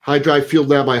High Drive Field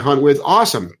Lab I hunt with.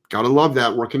 Awesome. Gotta love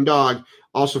that. Working dog.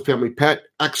 Also family pet.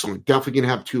 Excellent. Definitely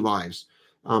gonna have 2 lives.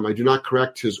 I do not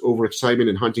correct his overexcitement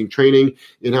in hunting training.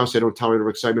 In-house, I don't tolerate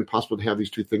overexcitement. Possible to have these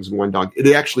 2 things in one dog.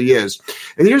 It actually is.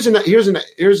 And here's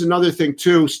another thing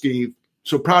too, Steve.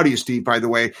 So proud of you, Steve, by the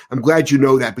way. I'm glad you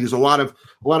know that, because a lot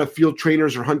of field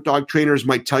trainers or hunt dog trainers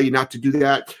might tell you not to do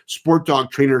that. Sport dog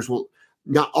trainers will,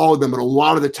 not all of them, but a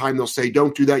lot of the time they'll say,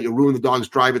 don't do that. You'll ruin the dog's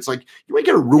drive. It's like, you ain't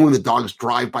going to ruin the dog's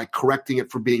drive by correcting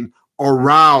it for being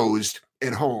aroused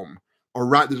at home.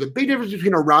 There's a big difference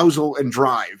between arousal and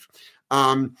drive.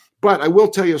 But I will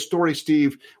tell you a story,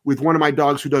 Steve, with one of my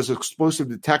dogs who does explosive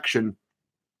detection.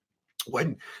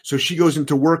 So she goes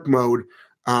into work mode.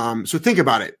 So think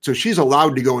about it. So she's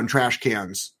allowed to go in trash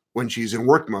cans when she's in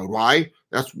work mode. Why?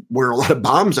 That's where a lot of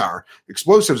bombs are.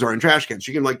 Explosives are in trash cans.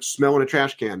 She can smell in a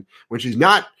trash can. When she's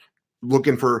not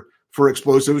looking for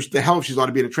explosives, the hell if she's allowed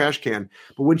to be in a trash can.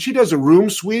 But when she does a room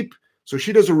sweep,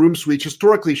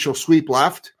 historically she'll sweep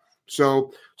left.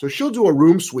 So she'll do a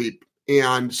room sweep.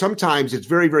 And sometimes it's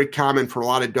very, very common for a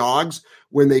lot of dogs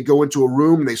when they go into a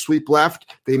room and they sweep left,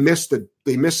 they miss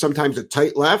sometimes a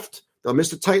tight left. They'll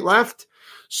miss a tight left.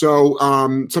 So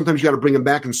sometimes you got to bring them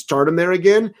back and start them there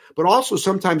again. But also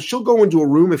sometimes she'll go into a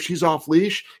room if she's off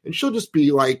leash and she'll just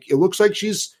be like, it looks like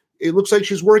she's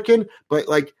working, but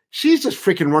like she's just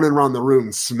freaking running around the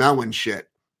room smelling shit.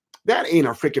 That ain't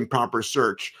a freaking proper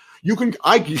search.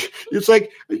 It's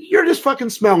like, you're just fucking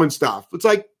smelling stuff. It's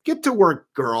like, get to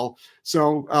work, girl.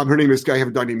 So her name is, I have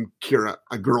a dog named Kira,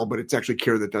 a girl, but it's actually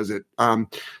Kira that does it.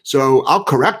 So I'll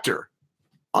correct her.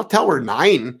 I'll tell her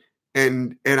 9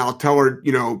 and I'll tell her,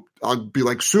 I'll be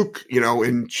like, Sook,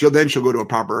 and she'll go to a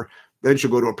proper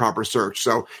search.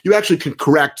 So you actually can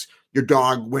correct your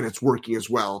dog when it's working as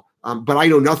well. But I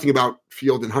know nothing about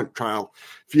field and hunt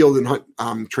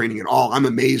training at all. I'm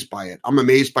amazed by it. I'm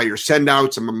amazed by your send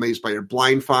outs. I'm amazed by your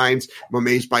blind finds. I'm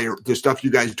amazed by the stuff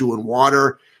you guys do in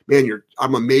water. Man,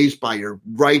 I'm amazed by your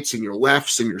rights and your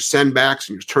lefts and your send backs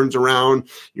and your turns around,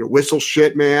 your whistle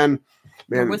shit, man.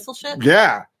 Your whistle shit?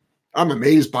 Yeah. I'm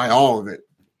amazed by all of it.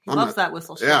 He loves that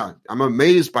whistle shit. Yeah. I'm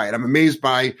amazed by it. I'm amazed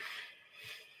by,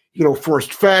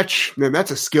 forced fetch. Man,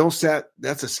 that's a skill set.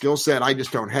 That's a skill set I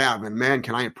just don't have. And man,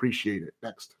 can I appreciate it.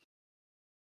 Next.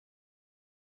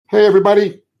 Hey,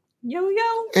 everybody. Yo.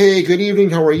 Hey, good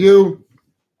evening. How are you?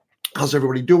 How's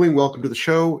everybody doing? Welcome to the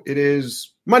show. It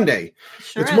is Monday.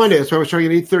 It's Monday. That's why we're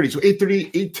starting at 8:30. So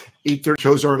 8:30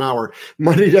 shows are an hour.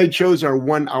 Monday night shows are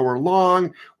 1 hour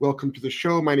long. Welcome to the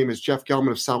show. My name is Jeff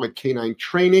Gelman of Solid Canine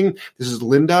Training. This is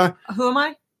Linda. Who am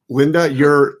I? Linda,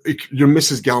 you're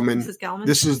Mrs. Gelman. Mrs. Gelman.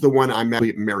 This is the one I'm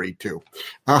married to.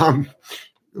 What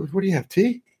do you have?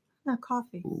 Tea? No,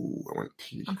 coffee. Ooh, I want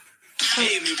tea.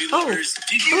 Hey, movie lovers.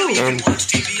 Did you know you can watch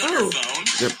TV on your phone?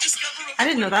 Yep. I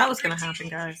didn't know that was going to happen,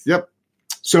 guys. Yep.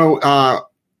 So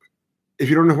if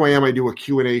you don't know who I am, I do a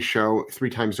Q&A show 3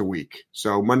 times a week.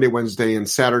 So Monday, Wednesday, and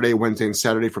Saturday. Wednesday and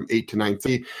Saturday from 8 to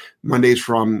 9:30. Mondays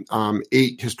from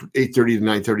 8:30 to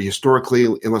 9:30 historically,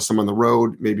 unless I'm on the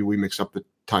road. Maybe we mix up the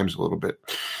times a little bit.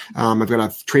 I've got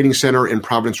a training center in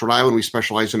Providence, Rhode Island. We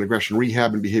specialize in aggression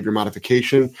rehab and behavior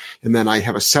modification. And then I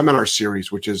have a seminar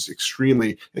series, which is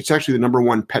it's actually the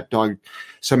 #1 pet dog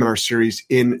seminar series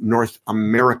in North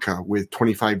America with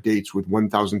 25 dates with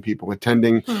 1,000 people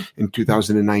attending in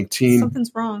 2019.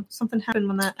 Something's wrong. Something happened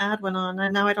when that ad went on.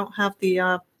 And now I don't have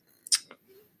the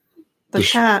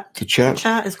chat. The chat? The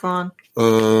chat is gone.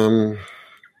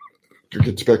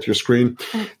 Get back to your screen.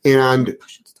 And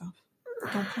push stuff.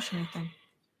 Don't push anything.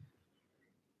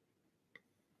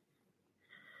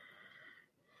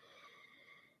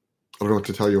 I don't know what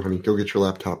to tell you, honey. Go get your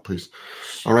laptop, please.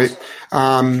 All right.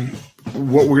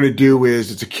 What we're going to do is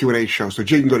it's a Q&A show. So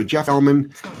you can go to Jeff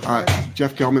Gelman,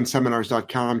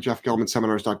 JeffGelmanSeminars.com,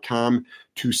 JeffGelmanSeminars.com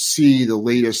to see the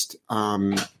latest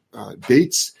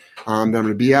dates that I'm going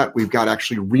to be at. We've got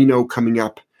actually Reno coming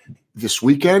up this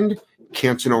weekend,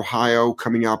 Canton, Ohio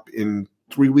coming up in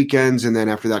 3 weekends, and then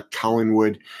after that,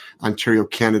 Collingwood, Ontario,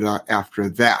 Canada after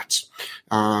that.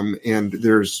 And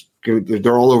they're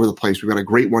all over the place. We've got a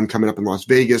great one coming up in Las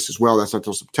Vegas as well. That's not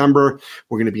until September.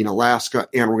 We're going to be in Alaska,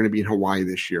 and we're going to be in Hawaii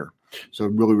this year. So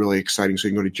really, really exciting. So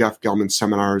you can go to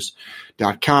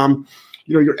JeffGelmanSeminars.com.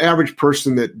 Your average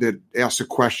person that asks a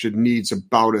question needs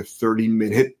about a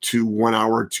 30-minute to 1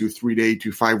 hour to 3 day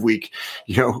to 5 week,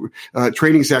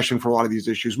 training session for a lot of these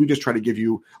issues. We just try to give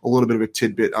you a little bit of a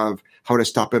tidbit of how to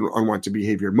stop unwanted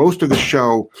behavior. Most of the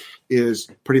show is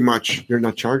pretty much, you're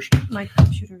not charged? My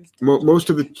computer is most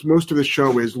of the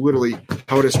show is literally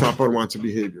how to stop unwanted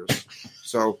behaviors.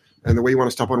 So And the way you want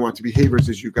to stop unwanted behaviors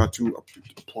is you've got to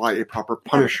apply a proper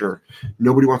punisher.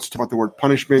 Nobody wants to talk about the word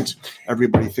punishment.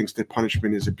 Everybody thinks that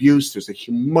punishment is abuse. There's a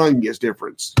humongous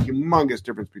difference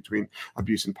between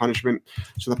abuse and punishment.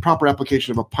 So the proper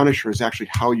application of a punisher is actually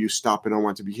how you stop an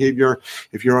unwanted behavior.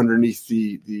 If you're underneath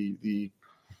the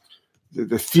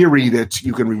theory that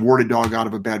you can reward a dog out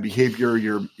of a bad behavior,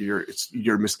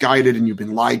 you're misguided and you've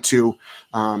been lied to.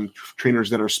 Trainers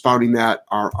that are spouting that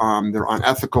are they're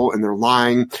unethical and they're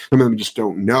lying. Some of them just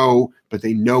don't know, but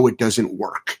they know it doesn't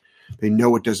work. They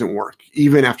know it doesn't work.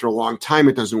 Even after a long time,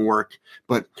 it doesn't work.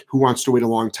 But who wants to wait a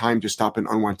long time to stop an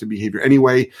unwanted behavior?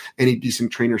 Anyway, any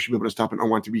decent trainer should be able to stop an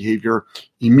unwanted behavior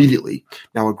immediately.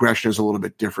 Now, aggression is a little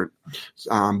bit different.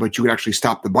 But you can actually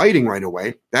stop the biting right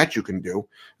away. That you can do.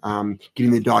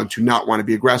 Getting the dog to not want to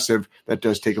be aggressive, that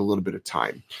does take a little bit of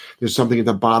time. There's something at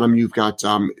the bottom. You've got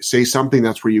say something.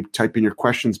 That's where you type in your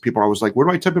questions. People are always like, where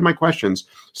do I type in my questions?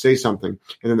 Say something.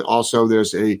 And then also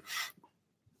there's a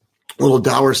little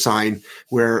dollar sign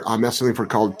where that's something for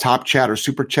called top chat or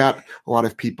super chat. A lot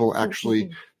of people actually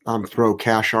throw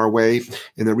cash our way.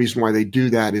 And the reason why they do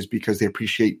that is because they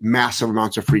appreciate massive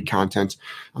amounts of free content.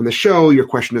 On the show, your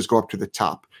question does go up to the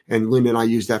top. And Linda and I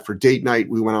used that for date night.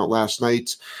 We went out last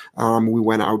night. We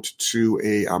went out to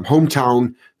a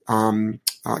hometown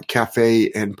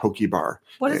cafe and poke bar.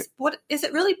 What is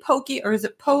it really pokey or is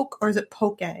it poke or is it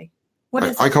poke? What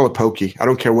is I call it pokey. I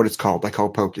don't care what it's called. I call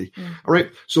it pokey. Mm. All right.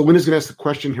 So Linda's going to ask the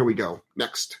question. Here we go.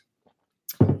 Next.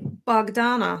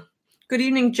 Bogdana. Good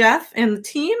evening, Jeff and the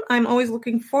team. I'm always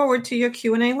looking forward to your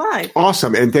Q&A live.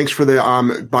 Awesome. And thanks for the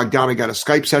Bogdana got a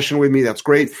Skype session with me. That's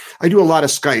great. I do a lot of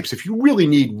Skypes. If you really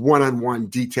need one-on-one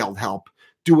detailed help,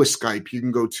 do a Skype. You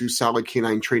can go to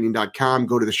solidk9training.com,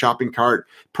 go to the shopping cart,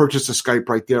 purchase a Skype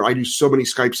right there. I do so many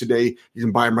Skypes a day. You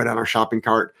can buy them right on our shopping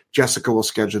cart. Jessica will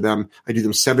schedule them. I do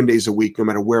them 7 days a week, no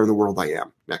matter where in the world I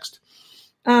am. Next.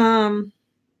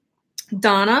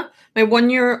 Donna, my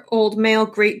 1-year-old male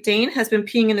Great Dane has been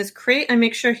peeing in his crate. I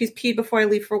make sure he's peed before I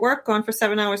leave for work. Gone for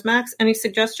 7 hours max. Any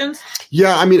suggestions?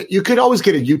 Yeah, I mean, you could always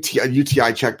get a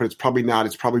UTI check, but it's probably not.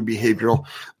 It's probably behavioral.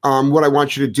 What I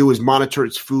want you to do is monitor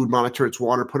its food, monitor its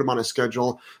water, put him on a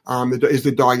schedule. Is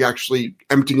the dog actually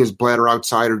emptying his bladder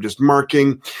outside or just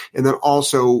marking? And then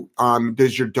also,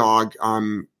 does your dog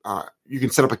you can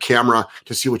set up a camera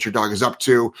to see what your dog is up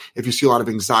to. If you see a lot of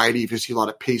anxiety, if you see a lot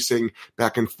of pacing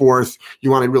back and forth, you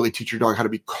want to really teach your dog how to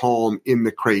be calm in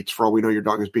the crate. For all we know, your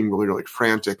dog is being really, really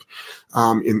frantic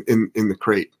in the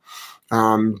crate.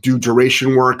 Do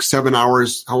duration work, 7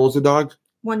 hours. How old's the dog?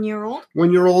 1 year old.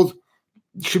 1 year old.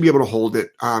 Should be able to hold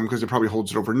it because it probably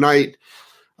holds it overnight.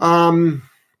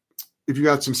 If you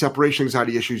got some separation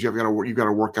anxiety issues, you've got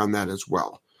to work on that as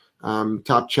well.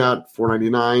 Top chat,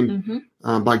 $4.99. Mm-hmm.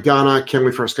 Bogdana, can't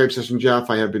wait for our Skype session, Jeff.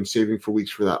 I have been saving for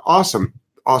weeks for that. Awesome.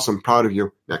 Proud of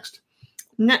you. Next.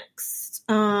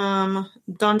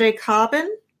 Donde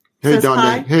Cobbin. Hey, says Donde.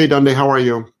 hi. Hey, Donde. How are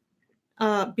you?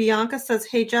 Bianca says,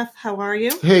 hey, Jeff, how are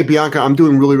you? Hey, Bianca. I'm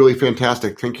doing really, really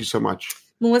fantastic. Thank you so much.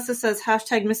 Melissa says,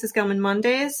 hashtag Mrs. Gelman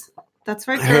Mondays. That's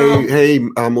right, girl. Hey,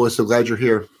 Melissa. Glad you're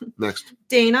here. Next.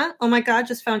 Dana, oh my God,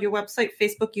 just found your website,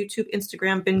 Facebook, YouTube,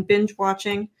 Instagram, been binge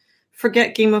watching.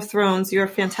 Forget Game of Thrones. You're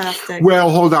fantastic. Well,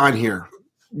 hold on here.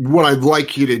 What I'd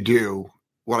like you to do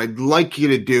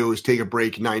is take a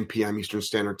break 9 p.m. Eastern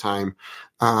Standard Time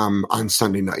on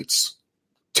Sunday nights.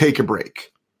 Take a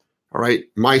break. All right?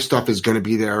 My stuff is going to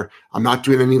be there. I'm not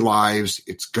doing any lives.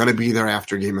 It's going to be there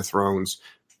after Game of Thrones.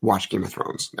 Watch Game of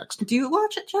Thrones next. Do you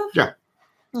watch it, Jeff? Yeah.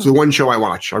 It's the one show I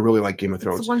watch. I really like Game of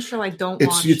Thrones. It's the one show I don't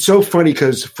watch. It's so funny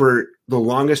because for the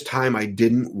longest time I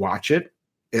didn't watch it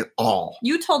at all.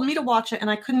 You told me to watch it and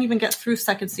I couldn't even get through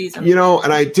second season.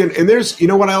 And I didn't. And there's,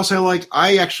 what else I like?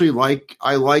 I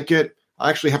like it. I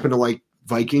actually happen to like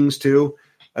Vikings too.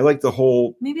 I like the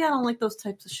whole. Maybe I don't like those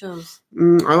types of shows.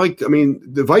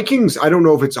 The Vikings, I don't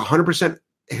know if it's 100%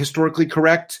 historically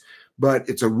correct, but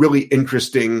it's a really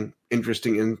interesting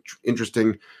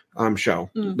show.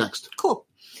 Next. Cool.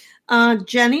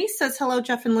 Jenny says, hello,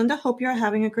 Jeff and Linda. Hope you're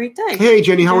having a great day. Hey,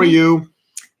 Jenny, how are you?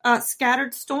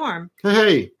 Scattered Storm.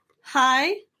 Hey.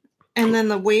 Hi. And then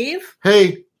the wave.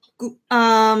 Hey.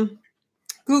 Googles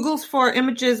for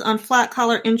images on flat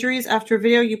collar injuries after a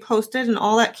video you posted, and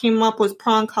all that came up was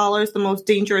prong collars, the most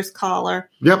dangerous collar.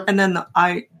 Yep. And then the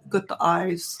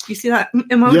eyes. You see that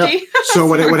emoji? Yep. So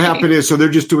what happened is, they're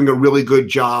just doing a really good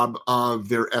job of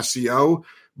their SEO,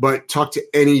 but talk to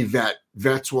any vet.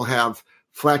 Vets will have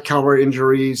flat collar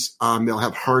injuries. They'll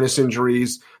have harness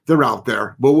injuries. They're out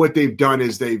there. But what they've done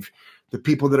is the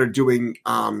people that are doing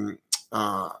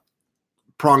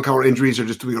prong collar injuries are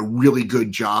just doing a really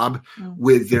good job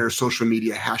with their social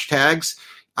media hashtags.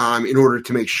 in order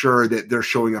to make sure that they're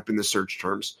showing up in the search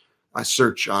terms. That's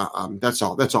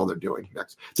all they're doing.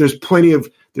 Next,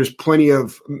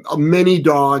 many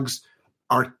dogs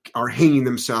are hanging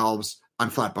themselves on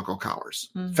flat buckle collars.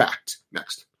 Fact.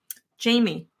 Next.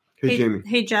 Jamie. Hey, Jamie.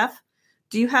 Hey, Jeff.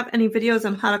 Do you have any videos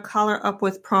on how to collar up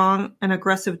with prong an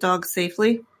aggressive dog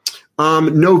safely?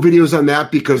 No videos on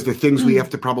that because the things we have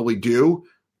to probably do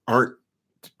aren't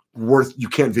worth, you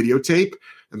can't videotape.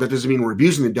 And that doesn't mean we're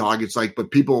abusing the dog. It's like,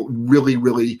 but people really,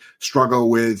 really struggle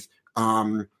with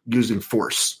using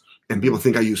force. And people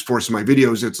think I use force in my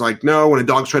videos. It's like, no, when a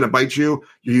dog's trying to bite you,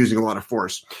 you're using a lot of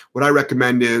force. What I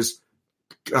recommend is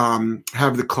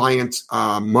have the client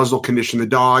muzzle condition the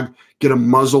dog, get a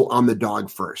muzzle on the dog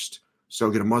first. So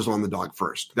get a muzzle on the dog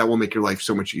first. That will make your life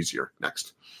so much easier.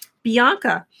 Next.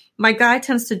 Bianca. My guy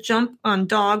tends to jump on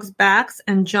dogs' backs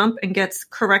and jump and gets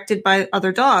corrected by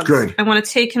other dogs. Good. I want to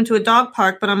take him to a dog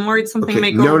park, but I'm worried something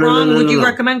may go wrong. Would you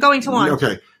recommend going to one?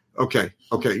 Okay.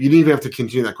 You didn't even have to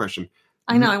continue that question.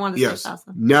 I know. I wanted to yes. say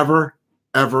awesome. Never,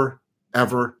 ever,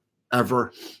 ever,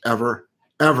 ever, ever,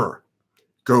 ever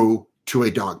go to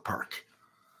a dog park.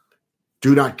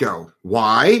 Do not go.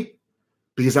 Why?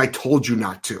 Because I told you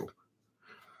not to.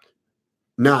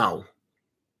 Now,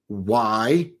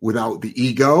 why? Without the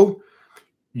ego,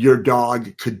 your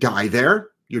dog could die there.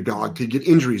 Your dog could get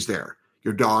injuries there.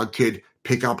 Your dog could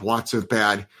pick up lots of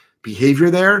bad behavior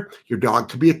there. Your dog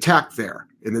could be attacked there.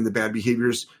 And then the bad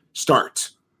behaviors start.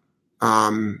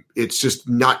 It's just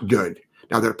not good.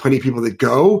 Now, there are plenty of people that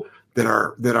go that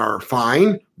are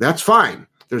fine. That's fine.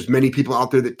 There's many people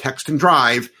out there that text and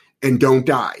drive and don't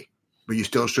die, but you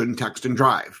still shouldn't text and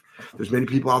drive. There's many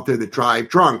people out there that drive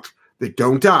drunk that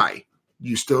don't die.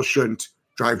 You still shouldn't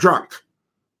drive drunk.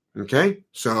 Okay?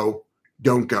 So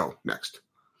don't go. Next.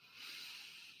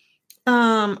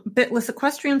 Bitless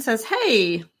Equestrian says,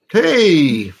 hey.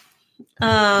 Hey.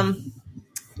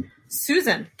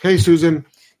 Susan. Hey, Susan.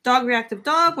 Dog reactive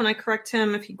dog. When I correct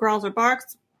him, if he growls or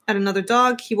barks at another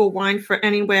dog, he will whine for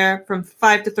anywhere from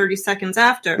 5 to 30 seconds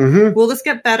after. Mm-hmm. Will this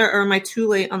get better or am I too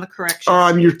late on the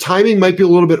correction? Your timing might be a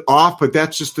little bit off, but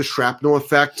that's just the shrapnel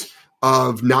effect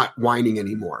of not whining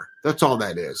anymore. That's all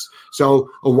that is. So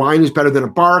a whine is better than a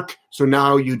bark. So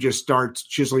now you just start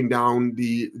chiseling down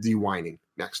the whining.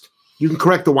 Next. You can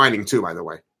correct the whining too, by the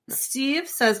way. Steve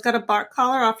says, got a bark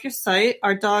collar off your site.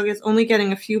 Our dog is only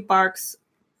getting a few barks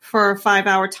for a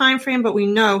 5-hour time frame, but we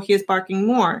know he is barking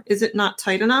more. Is it not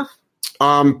tight enough?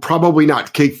 Probably not.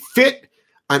 Okay, fit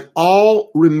on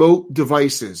all remote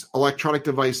devices, electronic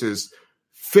devices.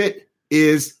 Fit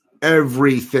is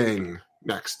everything.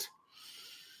 Next.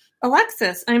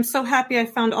 Alexis, I'm so happy I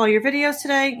found all your videos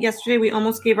today. Yesterday, we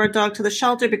almost gave our dog to the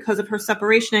shelter because of her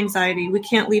separation anxiety. We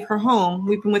can't leave her home.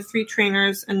 We've been with 3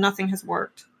 trainers and nothing has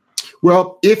worked.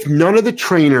 Well, if none of the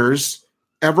trainers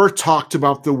ever talked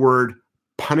about the word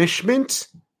punishment,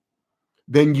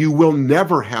 then you will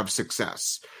never have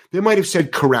success. They might have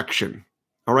said correction,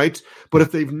 all right? But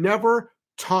if they've never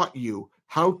taught you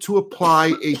how to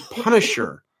apply a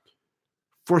punisher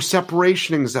for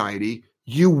separation anxiety,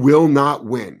 you will not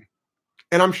win.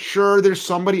 And I'm sure there's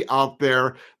somebody out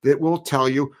there that will tell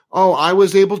you, oh, I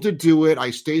was able to do it. I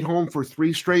stayed home for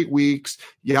 3 straight weeks,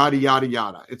 yada, yada,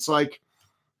 yada. It's like,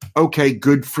 okay,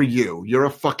 good for you. You're a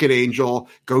fucking angel.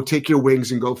 Go take your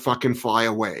wings and go fucking fly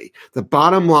away. The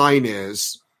bottom line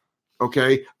is,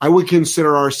 okay, I would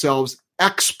consider ourselves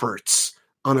experts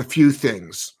on a few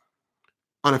things.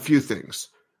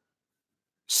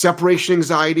 Separation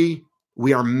anxiety,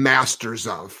 we are masters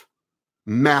of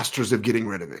getting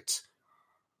rid of it.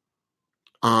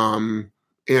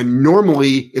 And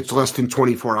normally it's less than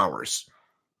 24 hours.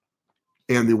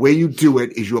 And the way you do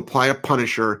it is you apply a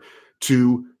punisher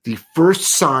to the first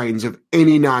signs of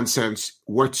any nonsense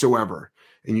whatsoever.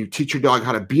 And you teach your dog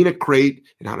how to be in a crate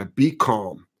and how to be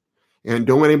calm. And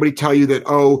don't let anybody tell you that,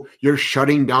 oh, you're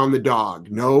shutting down the dog.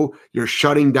 No, you're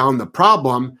shutting down the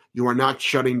problem. You are not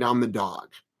shutting down the dog.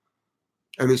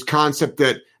 And this concept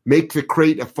that make the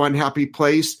crate a fun, happy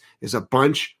place is a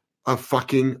bunch of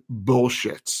fucking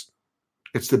bullshit.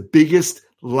 It's the biggest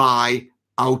lie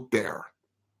out there.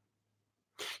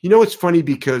 You know, it's funny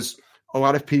because a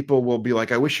lot of people will be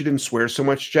like, I wish you didn't swear so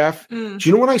much, Jeff. Do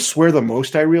you know when I swear the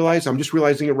most, I realize? I'm just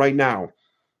realizing it right now.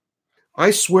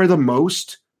 I swear the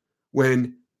most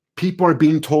when people are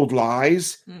being told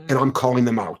lies and I'm calling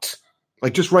them out.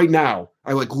 Like just right now,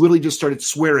 I like literally just started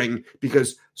swearing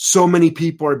because so many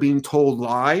people are being told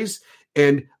lies.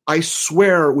 And I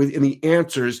swear within the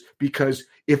answers because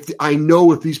I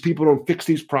know if these people don't fix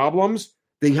these problems,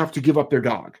 they have to give up their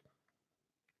dog.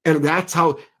 And that's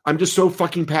how I'm just so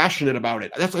fucking passionate about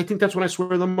it. I think that's when I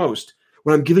swear the most.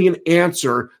 when I'm giving an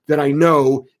answer that I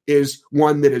know is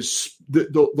one that is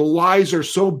the lies are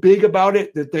so big about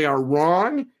it that they are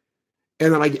wrong.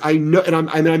 And then I know,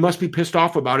 and I must be pissed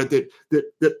off about it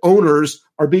that owners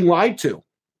are being lied to.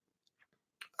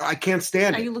 I can't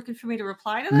stand it. Are you looking for me to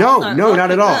reply to that? No,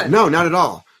 not at all. Good. No, not at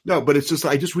all. No, but it's just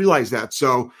I just realized that.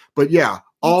 So, but yeah,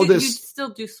 you still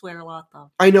do swear a lot,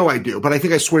 though. I know I do, but I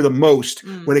think I swear the most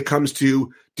when it comes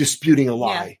to disputing a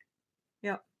lie.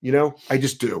 Yeah. You know, I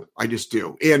just do.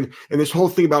 And this whole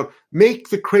thing about make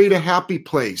the crate a happy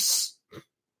place.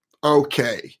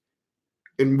 Okay.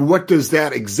 And what does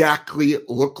that exactly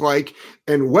look like?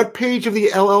 And what page of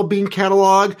the LL Bean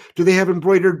catalog do they have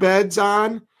embroidered beds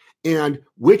on? And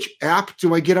which app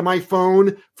do I get on my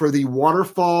phone for the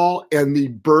waterfall and the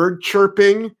bird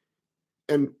chirping?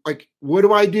 And like, what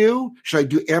do I do? Should I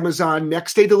do Amazon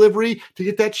next day delivery to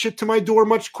get that shit to my door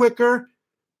much quicker?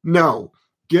 No.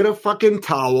 Get a fucking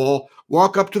towel,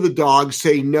 walk up to the dog,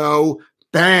 say no,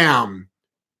 bam.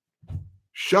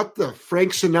 Shut the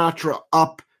Frank Sinatra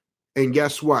up. And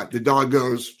guess what? The dog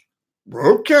goes,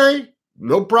 okay,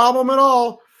 no problem at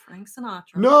all. Frank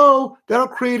Sinatra. No, that'll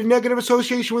create a negative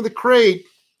association with the crate.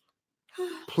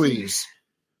 Please.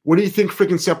 What do you think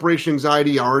freaking separation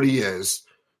anxiety already is?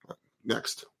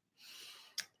 Next.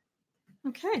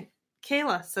 Okay.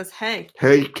 Kayla says, hey.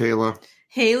 Hey, Kayla.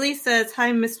 Haley says,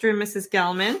 hi, Mr. and Mrs.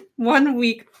 Gelman. 1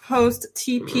 week post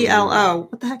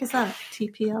TPLO. What the heck is that?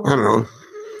 TPLO? I don't know.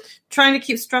 Trying to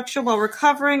keep structure while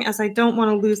recovering as I don't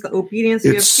want to lose the obedience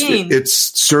you have gained. It's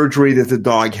surgery that the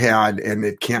dog had and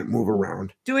it can't move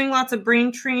around. Doing lots of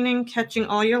brain training, catching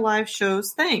all your live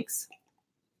shows. Thanks.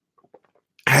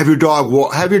 Have your dog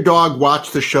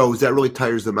watch the shows. That really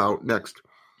tires them out. Next.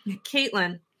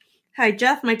 Caitlin. Hi,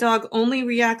 Jeff. My dog only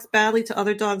reacts badly to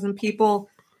other dogs and people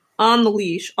on the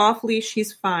leash. Off leash,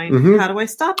 he's fine. Mm-hmm. How do I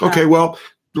stop that? Okay, well,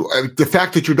 the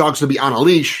fact that your dog's going to be on a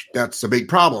leash, that's a big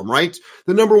problem, right?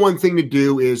 The number one thing to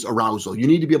do is arousal. You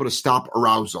need to be able to stop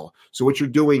arousal. So what you're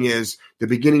doing is the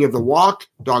beginning of the walk,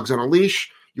 dog's on a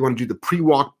leash. You want to do the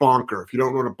pre-walk bonker. If you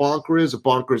don't know what a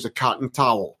bonker is a cotton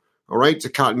towel. All right? It's a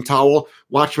cotton towel.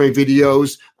 Watch my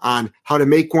videos on how to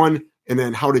make one and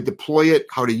then how to deploy it,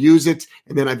 how to use it.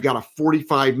 And then I've got a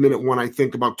 45-minute one, I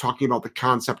think, about talking about the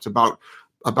concepts about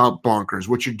bonkers.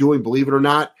 What you're doing, believe it or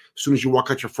not, as soon as you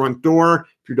walk out your front door,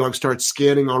 if your dog starts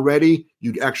scanning already,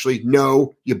 you'd actually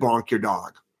know you bonk your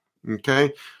dog.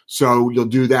 Okay? So you'll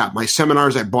do that. My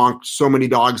seminars, I bonked so many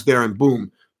dogs there and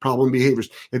boom, problem behaviors.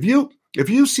 If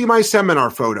you see my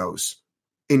seminar photos,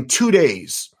 in 2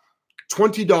 days,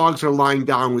 20 dogs are lying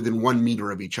down within 1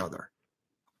 meter of each other,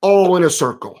 all in a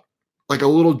circle, like a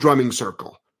little drumming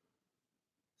circle.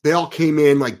 They all came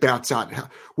in like bats out.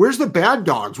 Where's the bad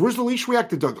dogs? Where's the leash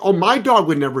reactive dog? Oh, my dog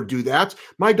would never do that.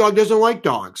 My dog doesn't like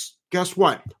dogs. Guess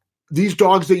what? These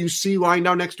dogs that you see lying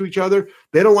down next to each other,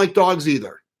 they don't like dogs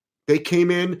either. They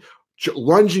came in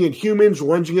lunging at humans,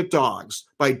 lunging at dogs.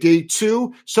 By day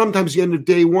 2, sometimes the end of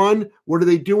day 1, what are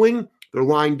they doing? They're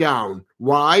lying down.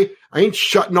 Why? I ain't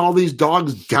shutting all these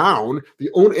dogs down.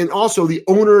 And also the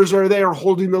owners are there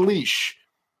holding the leash.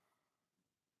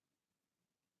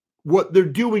 What they're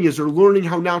doing is they're learning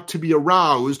how not to be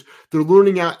aroused. They're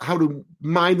learning how to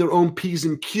mind their own P's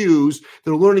and Q's.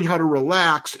 They're learning how to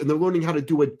relax, and they're learning how to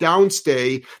do a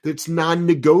downstay that's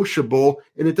non-negotiable,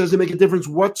 and it doesn't make a difference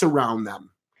what's around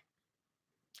them.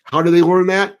 How do they learn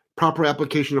that? Proper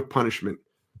application of punishment.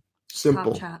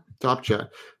 Simple. Top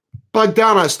chat.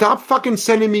 Bogdana, stop fucking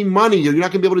sending me money. You're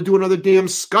not going to be able to do another damn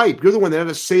Skype. You're the one that had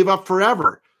to save up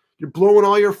forever. You're blowing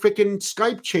all your freaking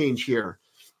Skype change here.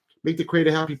 Make the crate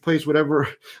a happy place, whatever.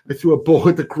 I threw a bowl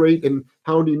at the crate and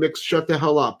Houndy Mix, shut the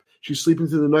hell up. She's sleeping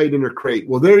through the night in her crate.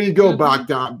 Well, there you go,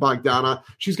 Bogdana.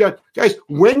 She's got, guys,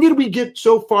 when did we get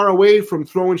so far away from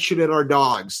throwing shit at our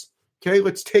dogs? Okay,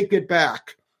 let's take it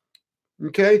back.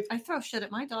 Okay? I throw shit at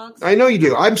my dogs. I know you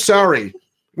do. I'm sorry.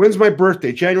 When's my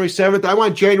birthday? January 7th? I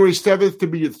want January 7th to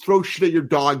be throw shit at your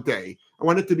dog day. I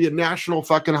want it to be a national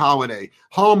fucking holiday.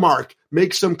 Hallmark,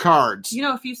 make some cards. You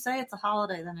know, if you say it's a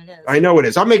holiday, then it is. I know it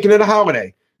is. I'm making it a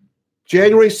holiday.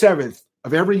 January 7th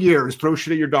of every year is throw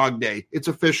shit at your dog day. It's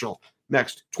official.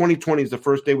 Next. 2020 is the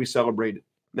first day we celebrate it.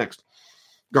 Next.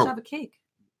 Go. Let's have a cake.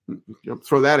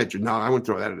 Throw that at you. No, I wouldn't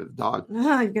throw that at the dog.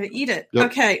 You're going to eat it. Yep.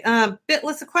 Okay.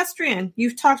 Bitless Equestrian.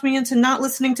 You've talked me into not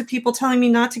listening to people telling me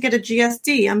not to get a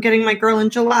GSD. I'm getting my girl in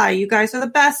July. You guys are the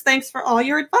best. Thanks for all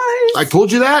your advice. I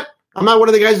told you that. I'm not one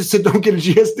of the guys that said don't get a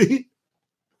GSD.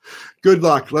 Good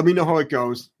luck. Let me know how it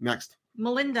goes. Next.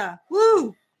 Melinda.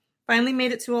 Woo! Finally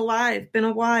made it to a live. Been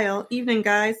a while. Evening,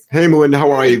 guys. Hey, Melinda.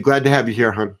 How are you? Glad to have you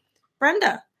here, hon.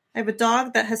 Brenda. I have a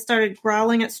dog that has started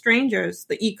growling at strangers.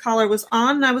 The e-collar was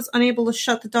on and I was unable to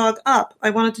shut the dog up. I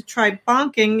wanted to try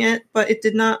bonking it, but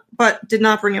did not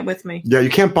bring it with me. Yeah, you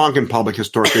can't bonk in public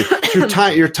historically.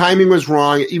 Your timing was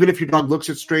wrong. Even if your dog looks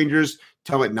at strangers,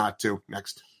 tell it not to.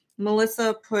 Next.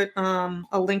 Melissa put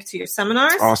a link to your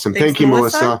seminars. Awesome. Thanks, Thank you,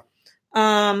 Melissa.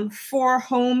 For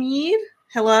Homeed,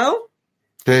 hello.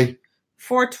 Hey.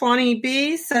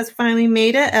 420B says finally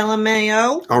made it.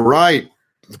 LMAO. All right.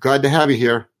 Glad to have you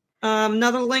here.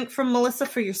 Another link from Melissa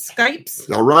for your Skypes.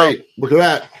 All right. Look at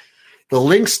that. The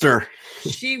linkster.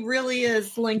 She really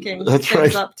is linking That's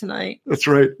things right. up tonight. That's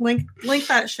right. Link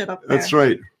that shit up there. That's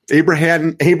right.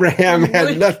 Abraham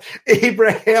had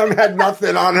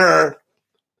nothing on her.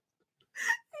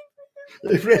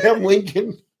 Abraham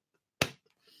Lincoln.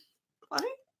 What?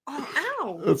 Oh,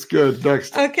 ow. That's good.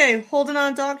 Next. Okay, holding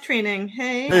on dog training.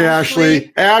 Hey,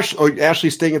 Ashley.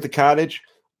 Ashley's staying at the cottage.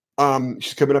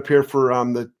 She's coming up here for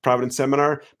the Providence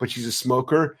seminar, but she's a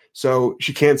smoker, so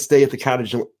she can't stay at the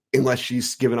cottage unless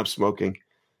she's given up smoking.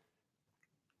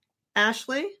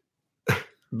 Ashley?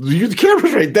 The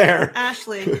camera's right there.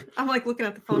 Ashley. I'm like looking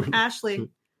at the phone. Ashley.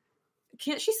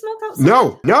 Can't she smoke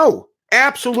outside? No,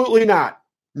 absolutely not.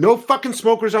 No fucking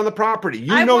smokers on the property.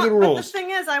 You know the rules. But the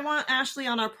thing is, I want Ashley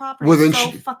on our property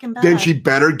fucking bad. Then she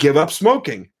better give up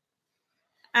smoking.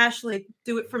 Ashley,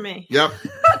 do it for me. Yep.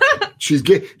 She's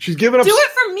giving up. Do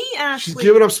it for me, Ashley. She's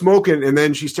giving up smoking, and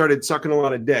then she started sucking a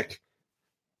lot of dick.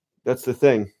 That's the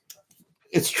thing.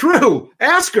 It's true.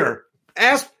 Ask her.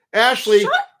 Ask Ashley.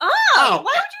 Shut up. Oh, why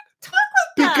would you talk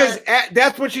like that? Because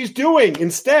that's what she's doing.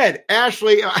 Instead,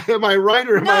 Ashley, am I right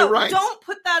or am I right? No, don't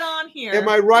put that on here. Am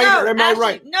I right or am I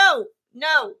right?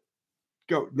 No.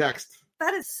 Go next.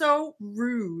 That is so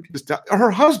rude.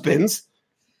 Her husband's.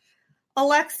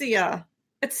 Alexia,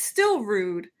 it's still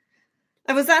rude.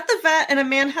 I was at the vet and a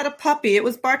man had a puppy. It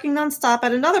was barking nonstop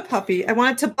at another puppy. I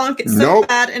wanted to bunk it so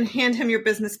bad and hand him your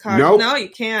business card. No, you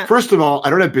can't. First of all, I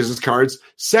don't have business cards.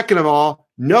 Second of all,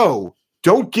 no,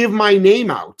 don't give my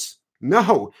name out.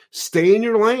 No, stay in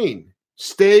your lane.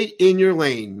 Stay in your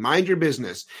lane. Mind your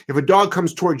business. If a dog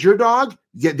comes towards your dog,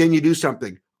 then you do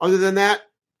something. Other than that,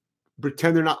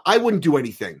 pretend they're not. I wouldn't do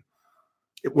anything.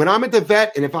 When I'm at the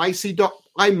vet and if I see dog,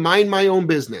 I mind my own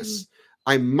business.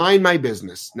 I mind my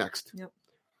business. Next. Yep.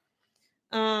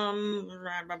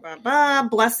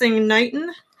 Blessing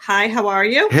Knighton. Hi, how are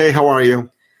you? Hey, how are you?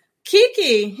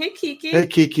 Kiki. Hey, Kiki. Hey,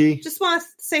 Kiki. Just want to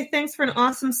say thanks for an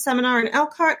awesome seminar in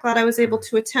Elkhart. Glad I was able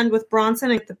to attend with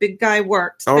Bronson and the big guy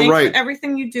worked. All thanks right. for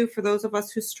everything you do for those of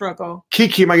us who struggle.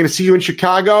 Kiki, am I going to see you in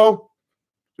Chicago?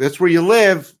 That's where you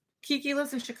live. Kiki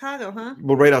lives in Chicago, huh?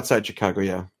 Well, right outside Chicago,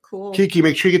 yeah. Cool. Kiki,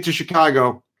 make sure you get to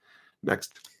Chicago.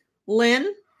 Next.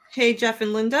 Lynn. Hey, Jeff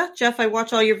and Linda. Jeff, I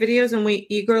watch all your videos and wait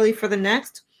eagerly for the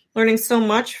next. Learning so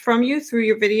much from you through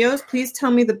your videos. Please tell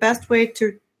me the best way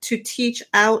to teach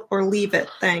out or leave it.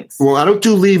 Thanks. Well, I don't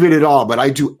do leave it at all, but I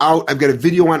do out. I've got a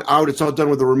video on out. It's all done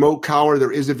with a remote collar.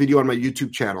 There is a video on my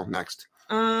YouTube channel. Next.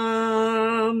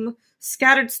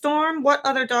 Scattered Storm. What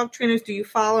other dog trainers do you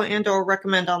follow and or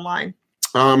recommend online?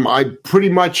 I pretty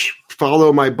much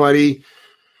follow my buddy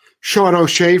Sean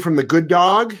O'Shea from The Good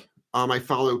Dog. I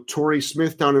follow Tori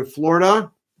Smith down in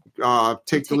Florida.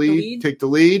 Take the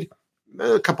lead.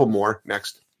 A couple more.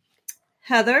 Next.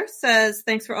 Heather says,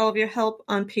 thanks for all of your help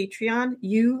on Patreon.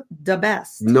 You the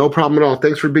best. No problem at all.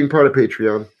 Thanks for being part of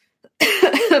Patreon.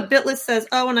 Bitless says,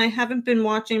 and I haven't been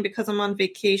watching because I'm on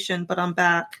vacation, but I'm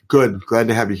back. Good. Glad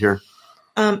to have you here.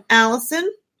 Allison.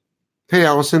 Hey,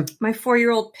 Allison. My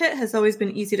 4-year-old Pit has always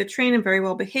been easy to train and very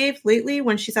well behaved. Lately,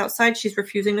 when she's outside, she's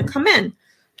refusing to come in.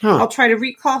 Huh. I'll try to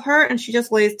recall her, and she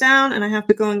just lays down, and I have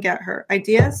to go and get her.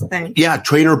 Ideas? Thanks. Yeah,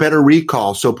 train her better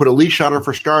recall. So put a leash on her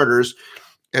for starters,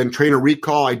 and train a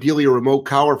recall, ideally a remote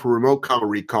collar for remote collar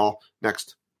recall.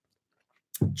 Next.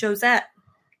 Josette.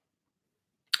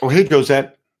 Oh, hey,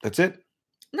 Josette. That's it?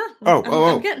 No.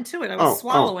 I'm getting to it. I was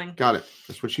swallowing. Got it.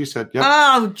 That's what she said. Yep.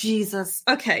 Oh, Jesus.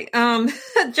 Okay.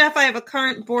 Jeff, I have a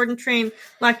current board and train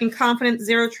lacking confidence,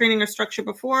 zero training or structure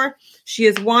before. She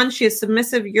is 1. She is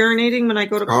submissive, urinating when I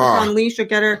go to put her on leash or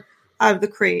get her out of the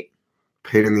crate.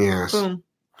 Pain in the ass. Boom.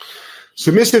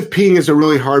 Submissive peeing is a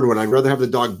really hard one. I'd rather have the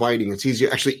dog biting. It's easier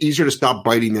to stop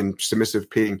biting than submissive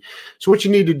peeing. So what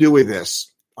you need to do with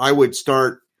this, I would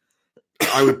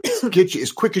get you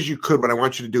as quick as you could. What I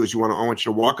want you to do is I want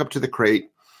you to walk up to the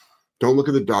crate. Don't look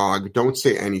at the dog. Don't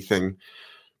say anything.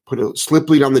 Put a slip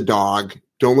lead on the dog.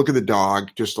 Don't look at the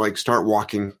dog. Just like start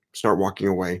walking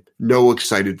away. No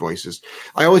excited voices.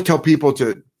 I always tell people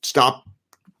to stop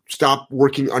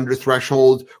working under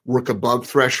threshold, work above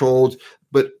threshold.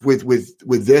 But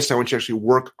with this, I want you to actually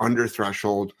work under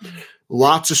threshold.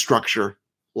 Lots of structure.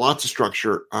 lots of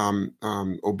structure,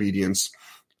 obedience,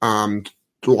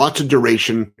 lots of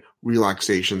duration,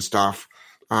 relaxation stuff.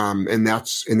 And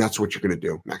that's what you're going to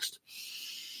do next.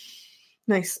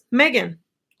 Nice. Megan,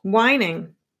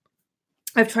 whining.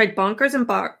 I've tried bonkers and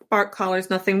bark collars.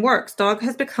 Nothing works. Dog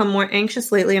has become more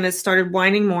anxious lately and has started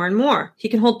whining more and more. He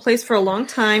can hold place for a long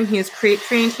time. He is crate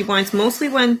trained. He whines mostly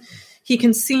when he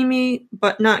can see me,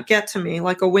 but not get to me,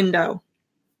 like a window.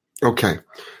 Okay.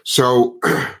 So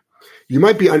you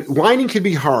might be, whining can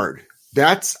be hard.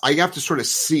 I have to sort of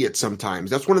see it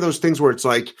sometimes. That's one of those things where it's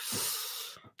like,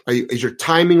 is your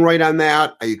timing right on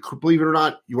that? Believe it or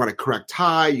not, you want to correct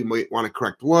high, you might want to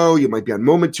correct low, you might be on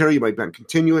momentary, you might be on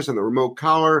continuous on the remote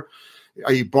collar.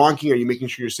 Are you bonking? Are you making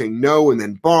sure you're saying no and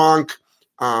then bonk?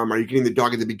 Are you getting the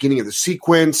dog at the beginning of the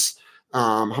sequence?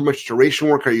 How much duration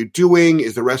work are you doing?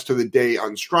 Is the rest of the day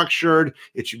unstructured?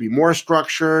 It should be more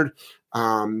structured.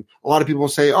 A lot of people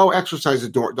say, oh, exercise the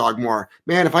dog more.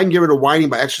 Man, if I can get rid of whining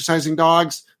by exercising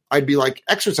dogs, I'd be like,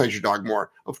 exercise your dog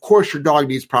more. Of course, your dog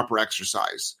needs proper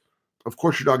exercise.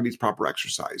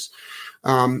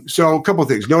 So a couple of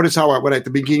things. Notice how when at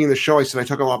the beginning of the show, I said I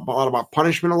talk a lot about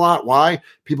punishment a lot. Why?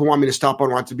 People want me to stop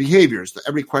unwanted behaviors.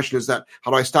 Every question is that,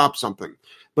 how do I stop something?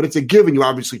 But it's a given. You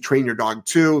obviously train your dog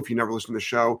too. If you never listen to the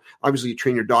show, obviously you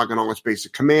train your dog on all its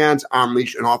basic commands, on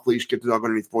leash and off leash, get the dog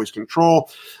underneath voice control.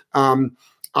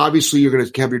 Obviously, you're going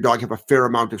to have your dog have a fair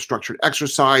amount of structured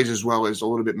exercise as well as a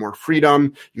little bit more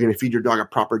freedom. You're going to feed your dog a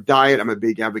proper diet. I'm a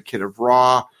big advocate of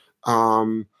raw.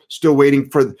 Still waiting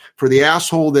for the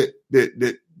asshole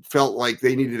that felt like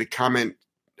they needed to comment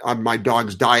on my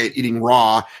dog's diet eating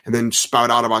raw and then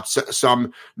spout out about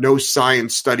some no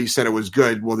science study said it was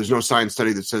good. Well, there's no science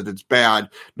study that says it's bad.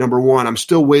 Number one, I'm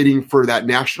still waiting for that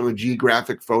National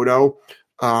Geographic photo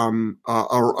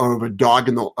of a dog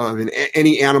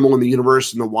any animal in the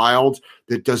universe in the wild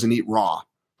that doesn't eat raw.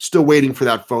 Still waiting for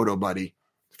that photo, buddy.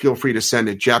 Feel free to send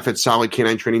it.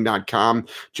 Jeff@solidcaninetraining.com.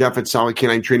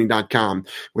 Jeff@solidcaninetraining.com.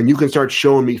 When you can start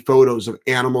showing me photos of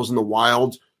animals in the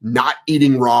wild not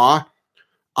eating raw,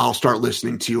 I'll start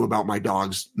listening to you about my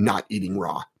dogs not eating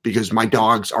raw because my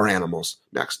dogs are animals.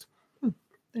 Next.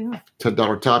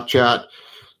 $10 top chat.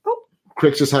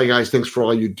 Crick says, hi, guys. Thanks for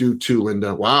all you do, too,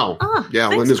 Linda. Wow. Yeah,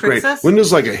 thanks, Linda's great.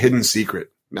 Linda's like a hidden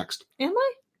secret. Next. Am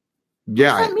I?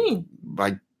 Yeah. What does that mean?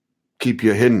 I keep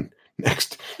you hidden.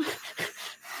 Next.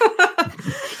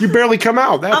 You barely come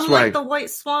out. That's I'm why. like the white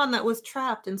swan that was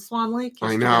trapped in Swan Lake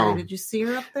yesterday. I know. Did you see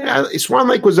her up there? Yeah, Swan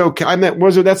Lake was okay.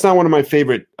 That's not one of my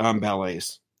favorite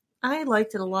ballets. I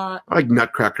liked it a lot. I like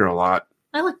Nutcracker a lot.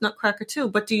 I like Nutcracker too,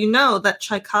 but do you know that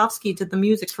Tchaikovsky did the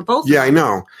music for both? Yeah, I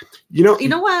know. You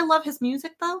know why I love his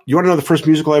music though? You want to know the first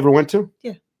musical I ever went to?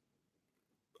 Yeah.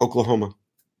 Oklahoma.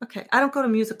 Okay, I don't go to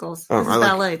musicals. This is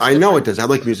ballet. I know it does. I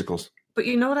like musicals. But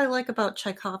you know what I like about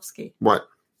Tchaikovsky? What?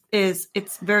 Is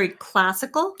it's very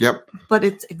classical. Yep. But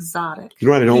it's exotic. You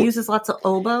know what I don't? He uses lots of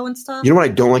oboe and stuff. You know what I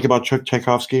don't like about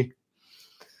Tchaikovsky?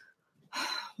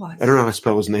 What? I don't know how to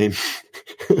spell his name.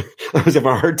 I was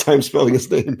having a hard time spelling his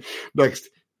name. Next.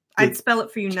 I'd spell it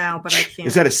for you now, but I can't.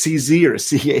 Is that a CZ or a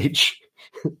CH?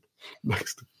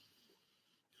 Next.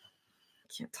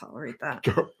 Can't tolerate that.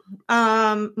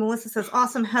 Melissa says,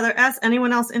 awesome, Heather S.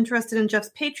 Anyone else interested in Jeff's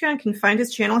Patreon can find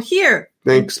his channel here.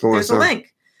 Thanks, Melissa. There's a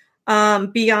link.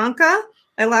 Bianca,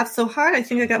 I laughed so hard, I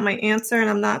think I got my answer, and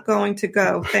I'm not going to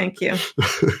go. Thank you.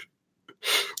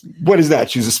 What is that?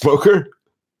 She's a smoker?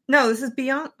 No, this is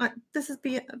Bianca.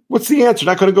 What's the answer?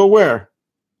 Not going to go where?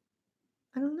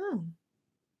 I don't know.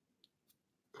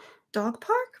 Dog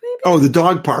park, maybe? Oh, the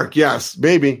dog park. Yes,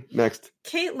 maybe. Next.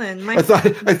 Caitlin.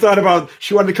 I thought about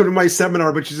she wanted to come to my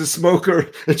seminar, but she's a smoker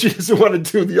and she doesn't want to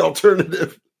do the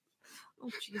alternative. Oh,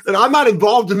 and I'm not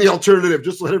involved in the alternative,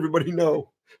 just to let everybody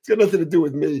know. It's got nothing to do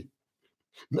with me.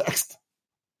 Next.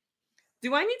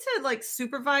 Do I need to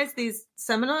supervise these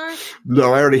seminars?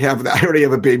 No, I already have that. I already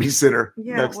have a babysitter.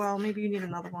 Yeah, Next. Well, maybe you need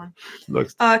another one.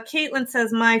 Next. Caitlin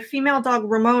says, my female dog,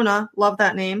 Ramona, love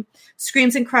that name,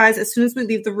 screams and cries as soon as we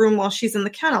leave the room while she's in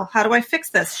the kennel. How do I fix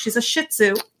this? She's a Shih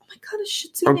Tzu. Oh my God, a Shih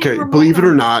Tzu. Okay, believe it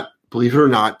or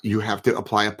not, you have to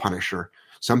apply a punisher.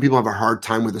 Some people have a hard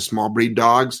time with the small breed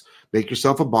dogs. Make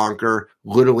yourself a bonker.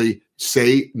 Literally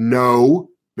say no.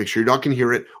 Make sure your dog can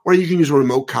hear it. Or you can use a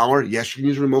remote collar. Yes, you can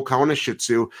use a remote collar on a Shih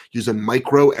Tzu. Use a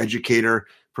micro educator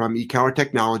from eCollar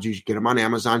Technologies. You get them on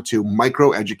Amazon too.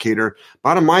 Micro educator.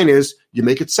 Bottom line is you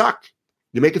make it suck.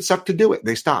 You make it suck to do it.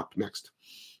 They stop. Next.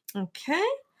 Okay.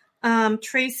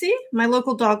 Tracy, my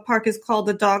local dog park is called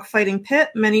the Dog Fighting Pit.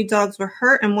 Many dogs were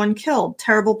hurt and one killed.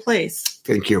 Terrible place.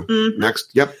 Thank you. Mm-hmm.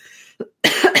 Next. Yep.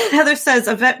 Heather says,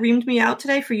 a vet reamed me out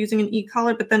today for using an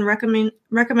e-collar, but then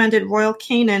recommended Royal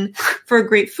Canin for a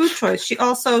great food choice. She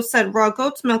also said raw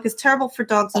goat's milk is terrible for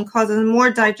dogs and causes more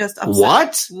digestive upset.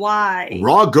 What? Why?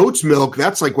 Raw goat's milk?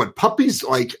 That's like what puppies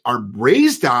like are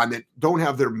raised on that don't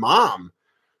have their mom.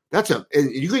 And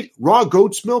you get raw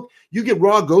goat's milk. You get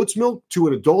raw goat's milk to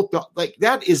an adult dog. Like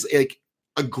that is like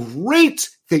a great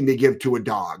thing to give to a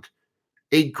dog.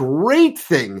 A great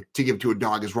thing to give to a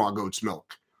dog is raw goat's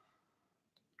milk.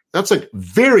 That's like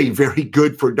very, very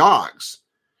good for dogs.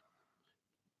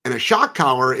 And a shock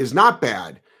collar is not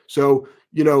bad. So,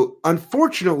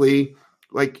 unfortunately,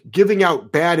 like giving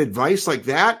out bad advice like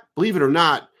that, believe it or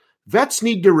not, vets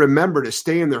need to remember to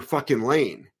stay in their fucking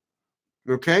lane.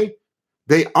 Okay?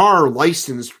 They are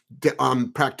licensed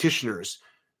practitioners.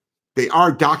 They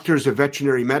are doctors of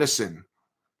veterinary medicine.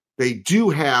 They do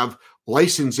have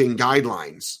licensing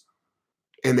guidelines.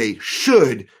 And they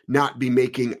should not be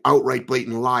making outright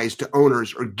blatant lies to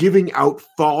owners or giving out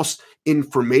false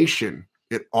information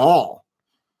at all.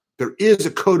 There is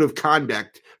a code of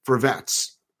conduct for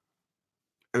vets.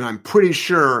 And I'm pretty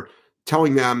sure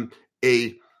telling them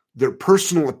their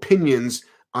personal opinions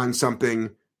on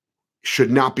something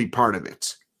should not be part of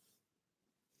it.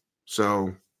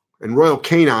 So, and Royal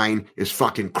Canine is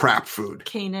fucking crap food.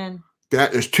 Canine.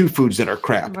 There's two foods that are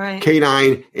crap. Right.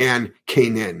 Canine and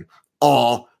Canine.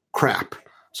 All crap.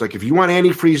 It's like if you want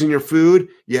antifreeze in your food,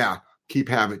 yeah, keep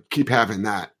having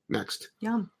that. Next.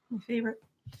 Yum. My favorite.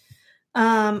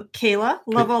 Kayla,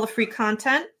 love all the free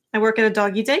content. I work at a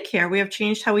doggy daycare. We have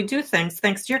changed how we do things.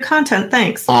 Thanks to your content.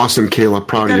 Thanks. Awesome, Kayla.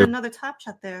 Proud of you. Got another top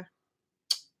chat there.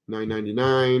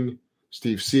 $9.99.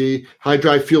 Steve C. High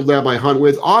Drive Field Lab I hunt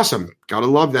with. Awesome. Gotta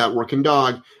love that. Working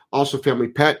dog. Also family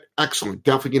pet. Excellent.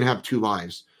 Definitely gonna have 2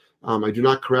 lives. I do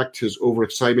not correct his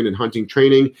overexcitement in hunting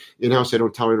training. In-house, I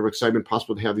don't tolerate overexcitement.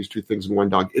 Possible to have these 2 things in one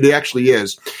dog. It actually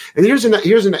is. And here's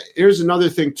another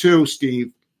thing too,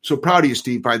 Steve. So proud of you,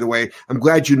 Steve, by the way. I'm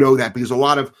glad you know that because a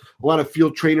lot of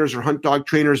field trainers or hunt dog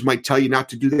trainers might tell you not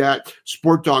to do that.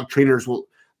 Sport dog trainers will,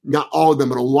 not all of them,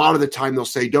 but a lot of the time they'll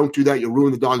say, don't do that. You'll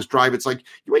ruin the dog's drive. It's like,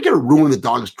 you ain't going to ruin the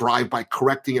dog's drive by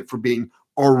correcting it for being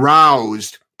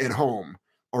aroused at home.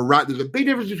 There's a big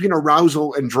difference between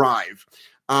arousal and drive.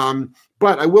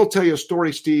 But I will tell you a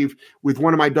story, Steve, with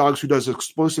one of my dogs who does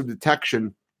explosive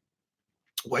detection.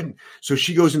 So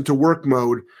she goes into work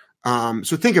mode.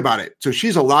 So think about it. So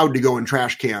she's allowed to go in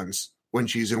trash cans when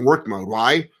she's in work mode.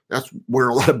 Why? That's where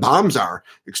a lot of bombs are.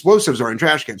 Explosives are in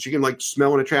trash cans. She can like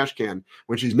smell in a trash can.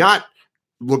 When she's not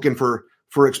looking for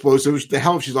explosives, the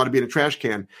hell if she's allowed to be in a trash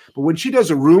can. But when she does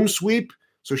a room sweep,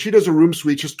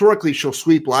 historically she'll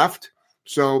sweep left.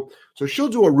 So she'll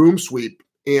do a room sweep.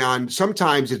 And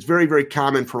sometimes it's very, very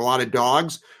common for a lot of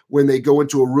dogs when they go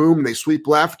into a room and they sweep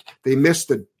left, they miss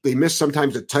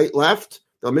sometimes a tight left.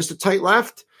 They'll miss a tight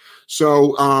left.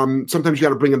 So sometimes you got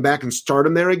to bring them back and start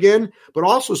them there again. But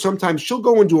also sometimes she'll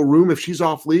go into a room if she's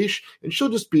off leash and she'll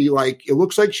just be like, it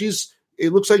looks like she's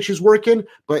working,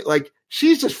 but like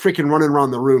she's just freaking running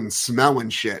around the room smelling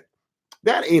shit.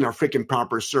 That ain't a freaking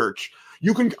proper search.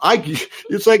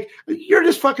 It's like, you're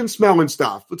just fucking smelling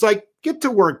stuff. It's like, get to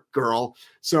work, girl.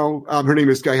 So her name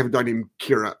is, I have a dog named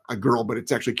Kira, a girl, but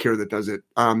it's actually Kira that does it.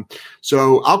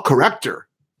 So I'll correct her.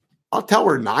 I'll tell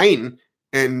her 9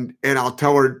 and I'll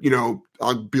tell her,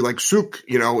 I'll be like Sook,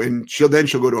 and she'll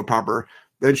go to a proper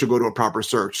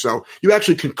search. So you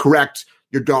actually can correct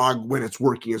your dog when it's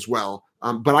working as well.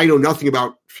 But I know nothing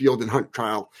about field and hunt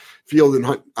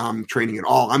training at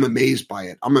all. I'm amazed by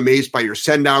it. I'm amazed by your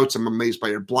send outs. I'm amazed by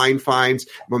your blind finds.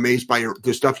 I'm amazed by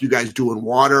the stuff you guys do in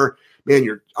water.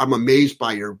 Man, I'm amazed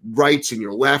by your rights and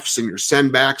your lefts and your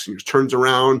send backs and your turns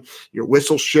around, your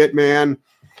whistle shit, man.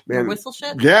 Your whistle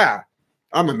shit? Yeah.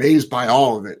 I'm amazed by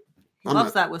all of it. He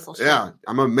loves that whistle shit. Yeah.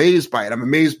 I'm amazed by it. I'm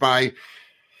amazed by,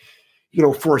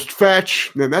 forced fetch.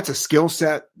 Man, that's a skill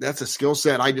set. I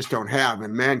just don't have.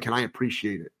 And man, can I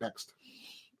appreciate it.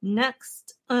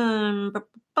 Next,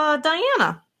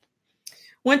 Diana.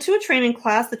 Went to a training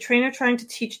class, the trainer trying to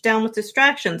teach down with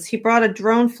distractions. He brought a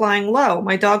drone flying low.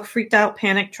 My dog freaked out,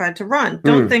 panicked, tried to run.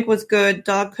 Don't think was good.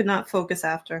 Dog could not focus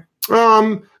after.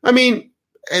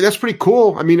 That's pretty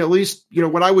cool. I mean, at least,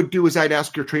 what I would do is I'd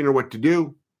ask your trainer what to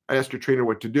do.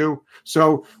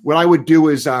 So what I would do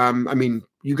is,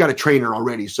 you got a trainer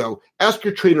already. So ask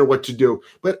your trainer what to do.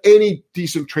 But any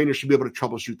decent trainer should be able to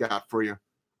troubleshoot that for you.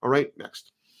 All right,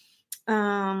 next.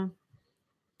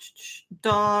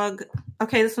 Dog.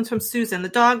 Okay, this one's from Susan. The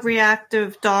dog,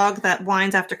 reactive dog that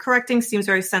whines after correcting, seems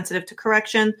very sensitive to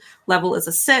correction. Level is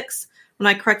a 6. When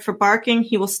I correct for barking,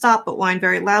 he will stop but whine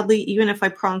very loudly, even if I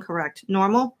prong correct.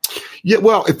 Normal? Yeah,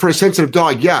 well, for a sensitive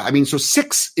dog, yeah. I mean, so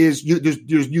 6 is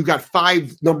you got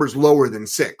 5 numbers lower than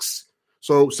 6.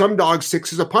 So some dogs,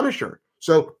 6 is a punisher.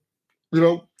 So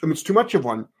it's too much of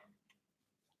one,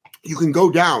 you can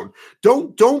go down.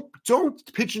 Don't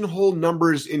pigeonhole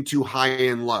numbers into high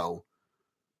and low.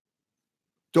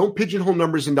 Don't pigeonhole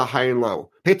numbers into high and low.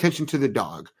 Pay attention to the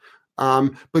dog.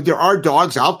 But there are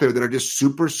dogs out there that are just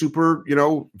super, super,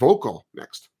 vocal.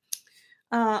 Next.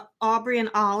 Aubrey and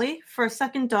Ollie, for a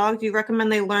second dog, do you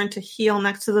recommend they learn to heel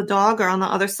next to the dog or on the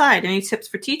other side? Any tips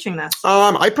for teaching this?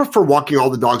 I prefer walking all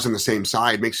the dogs on the same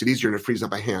side. Makes it easier and it frees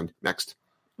up a hand. Next.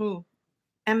 Ooh.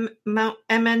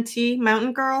 MNT,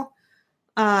 Mountain Girl.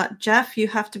 Jeff, you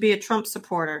have to be a Trump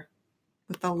supporter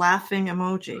with the laughing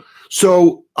emoji.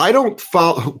 So I don't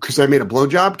follow, because I made a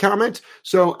blowjob comment.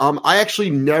 So I actually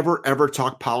never, ever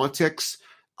talk politics.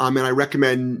 And I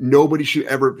recommend nobody should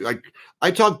ever,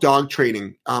 I talk dog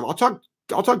training. I'll talk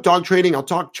dog training. I'll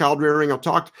talk child rearing. I'll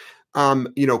talk,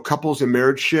 couples and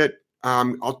marriage shit.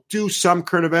 I'll do some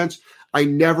current events. I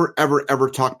never, ever, ever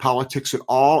talk politics at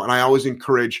all. And I always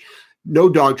encourage no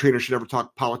dog trainer should ever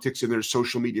talk politics in their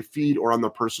social media feed or on their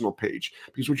personal page,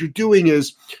 because what you're doing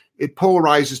is it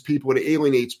polarizes people, it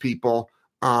alienates people.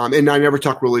 And I never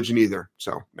talk religion either.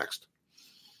 So next.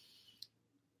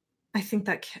 I think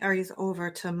that carries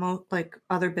over to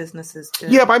other businesses too.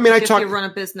 Yeah, but if you run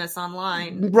a business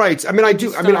online, right? I mean, I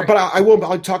do. But I won't.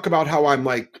 I'll talk about how I'm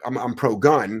pro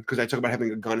gun, because I talk about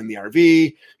having a gun in the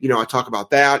RV. I talk about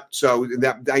that. So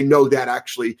that I know that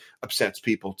actually upsets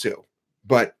people too.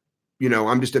 But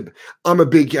I'm a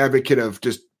big advocate of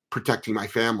just protecting my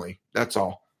family. That's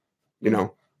all.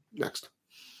 Next.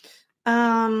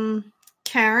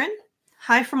 Karen.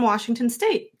 Hi from Washington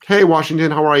State. Hey, Washington.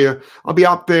 How are you? I'll be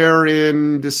out there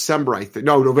in December, I think.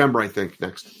 No, November, I think.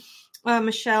 Next.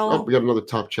 Michelle. Oh, we got another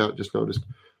top chat. Just noticed.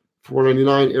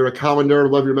 $4.99. Eric Hollander.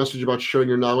 Love your message about sharing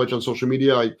your knowledge on social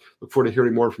media. I look forward to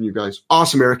hearing more from you guys.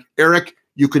 Awesome, Eric. Eric,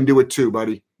 you can do it too,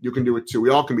 buddy. You can do it too. We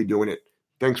all can be doing it.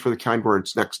 Thanks for the kind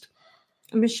words. Next.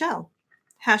 Michelle.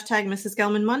 Hashtag Mrs.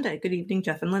 Gelman Monday. Good evening,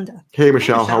 Jeff and Linda. Hey,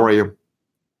 Michelle. How are you?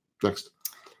 Next.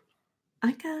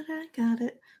 I got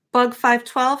it. Bug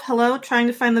 512, hello. Trying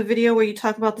to find the video where you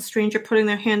talk about the stranger putting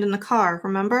their hand in the car.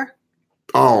 Remember?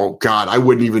 Oh God, I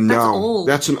wouldn't even know. Old.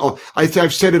 That's an old.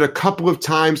 I've said it a couple of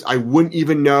times. I wouldn't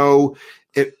even know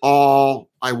it all.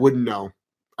 I wouldn't know.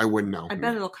 I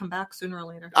bet it'll come back sooner or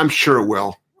later. I'm sure it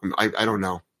will. I don't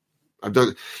know. I've done.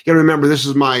 You got to remember, this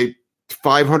is my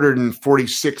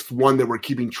 546th one that we're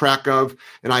keeping track of,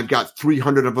 and I've got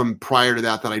 300 of them prior to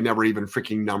that I never even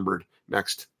freaking numbered.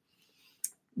 Next.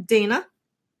 Dana.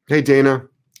 Hey, Dana.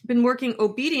 Been working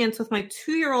obedience with my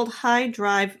 2-year-old high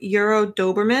drive Euro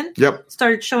Doberman. Yep.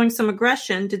 Started showing some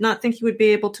aggression. Did not think he would be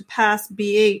able to pass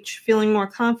BH. Feeling more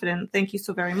confident. Thank you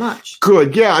so very much.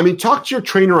 Good. Yeah. I mean, talk to your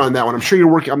trainer on that one. I'm sure you're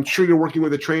working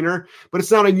with a trainer, but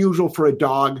it's not unusual for a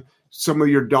dog. Some of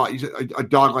your a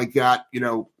dog like that,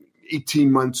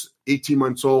 18 months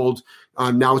old.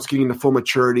 Now it's getting to full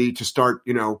maturity to start,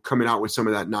 coming out with some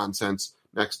of that nonsense.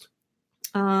 Next.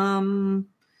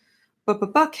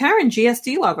 Karen,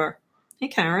 GSD lover. Hey,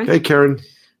 Karen. Hey, Karen.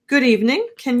 Good evening.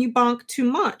 Can you bonk too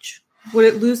much? Would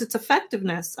it lose its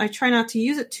effectiveness? I try not to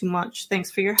use it too much.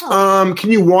 Thanks for your help. Can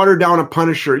you water down a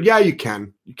Punisher? Yeah, you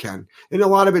can. You can. And a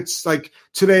lot of it's like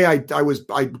today I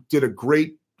did a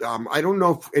great, I don't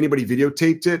know if anybody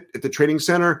videotaped it at the training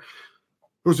center.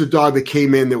 There was a dog that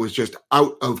came in that was just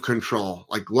out of control,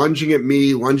 like lunging at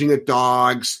me, lunging at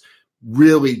dogs,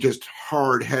 really just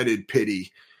hard-headed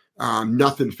pity.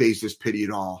 Nothing fazed his pity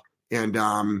at all. And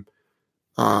I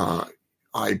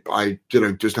did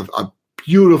a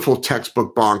beautiful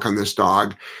textbook bonk on this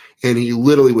dog, and he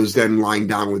literally was then lying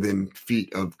down within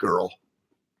feet of Girl.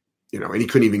 And he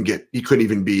couldn't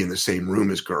even be in the same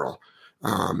room as Girl.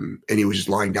 And he was just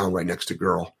lying down right next to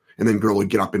Girl. And then Girl would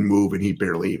get up and move, and he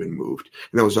barely even moved.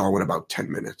 And that was all in about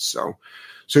 10 minutes. So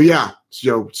yeah.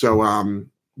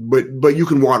 But you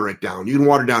can water it down. You can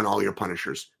water down all your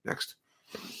Punishers. Next.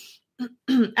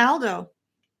 Aldo.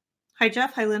 Hi,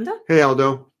 Jeff. Hi, Linda. Hey,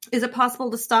 Aldo. Is it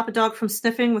possible to stop a dog from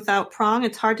sniffing without prong?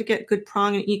 It's hard to get good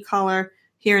prong and e-collar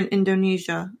here in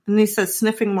Indonesia. And he says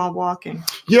sniffing while walking.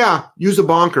 Yeah. Use a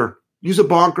bonker.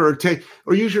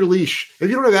 Or use your leash. If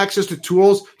you don't have access to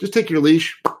tools, just take your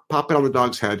leash, pop it on the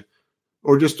dog's head.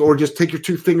 Or just take your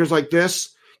 2 fingers like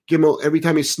this. Give him every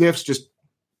time he sniffs, just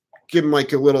give him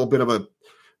like a little bit of a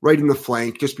right in the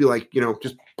flank. Just be like,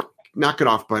 just knock it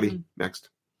off, buddy. Mm. Next.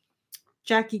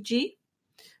 Jackie G.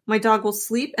 My dog will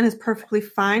sleep and is perfectly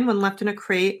fine when left in a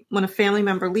crate when a family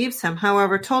member leaves him.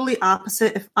 However, totally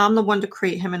opposite if I'm the one to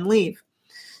crate him and leave.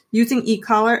 Using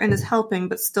e-collar and is helping,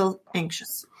 but still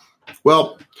anxious.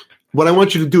 Well, what I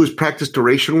want you to do is practice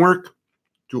duration work.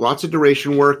 Do lots of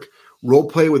duration work. Role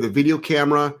play with a video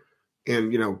camera.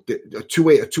 And, a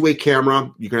two-way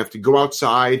camera, you're going to have to go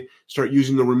outside, start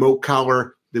using the remote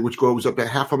collar, which goes up to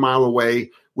half a mile away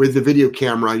with the video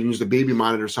camera. You use the baby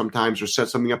monitor sometimes, or set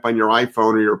something up on your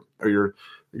iPhone or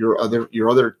your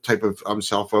other type of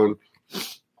cell phone,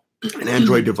 an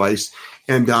Android device,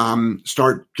 and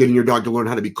start getting your dog to learn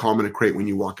how to be calm in a crate when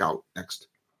you walk out. Next.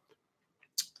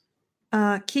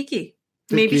 Kiki.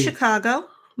 Maybe Chicago.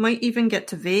 Might even get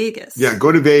to Vegas. Yeah, go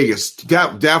to Vegas.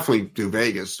 Definitely do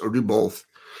Vegas, or do both.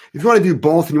 If you want to do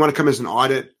both and you want to come as an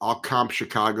audit, I'll comp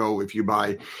Chicago. If you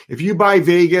buy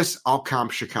Vegas, I'll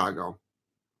comp Chicago.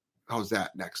 How's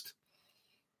that? Next.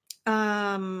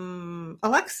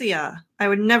 Alexia. I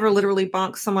would never literally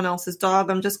bonk someone else's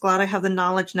dog. I'm just glad I have the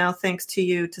knowledge now, thanks to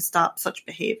you, to stop such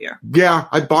behavior. Yeah,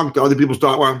 I bonked other people's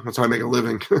dog. Well, that's how I make a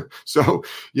living. So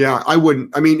yeah, I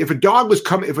wouldn't. I mean, if a dog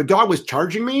was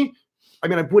charging me, I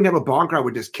wouldn't have a bonker. I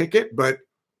would just kick it, but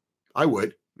I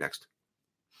would. Next.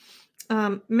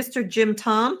 Mr. Jim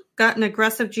Tom got an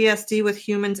aggressive GSD with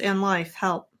humans and life.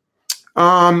 Help.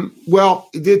 Well,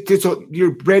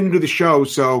 you're brand new to the show,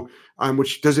 so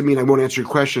which doesn't mean I won't answer your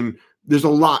question. There's a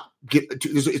lot.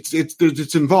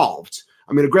 It's involved.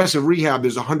 Aggressive rehab.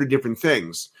 There's 100 different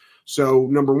things. So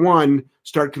number one,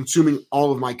 start consuming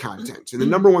all of my content, and the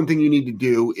number one thing you need to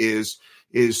do is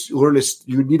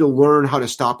you need to learn how to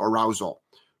stop arousal.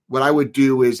 What I would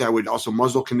do is I would also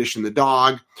muzzle condition the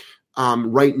dog.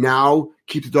 Right now,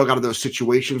 keep the dog out of those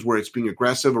situations where it's being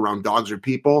aggressive around dogs or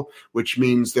people, which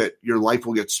means that your life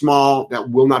will get small. That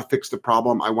will not fix the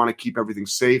problem. I want to keep everything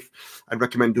safe. I'd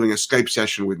recommend doing a Skype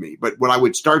session with me. But what I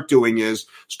would start doing is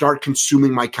start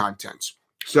consuming my content.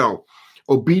 So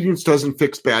obedience doesn't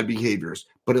fix bad behaviors,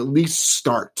 but at least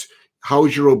start. How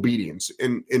is your obedience?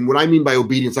 And what I mean by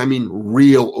obedience, I mean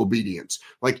real obedience,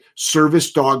 like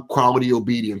service dog quality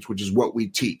obedience, which is what we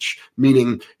teach.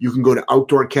 Meaning you can go to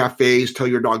outdoor cafes, tell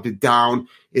your dog to down,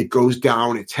 it goes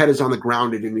down, its head is on the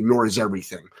ground, and it ignores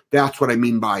everything. That's what I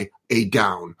mean by a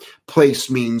down. Place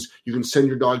means you can send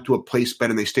your dog to a place bed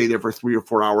and they stay there for 3 or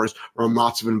 4 hours, or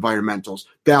lots of environmentals.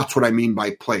 That's what I mean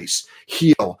by place.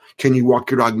 Heel. Can you walk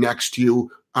your dog next to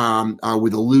you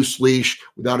with a loose leash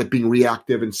without it being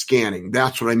reactive and scanning?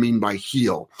 That's what I mean by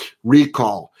heel.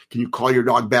 Recall. Can you call your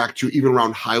dog back to you even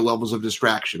around high levels of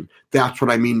distraction? That's what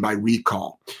I mean by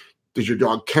recall. Does your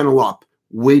dog kennel up?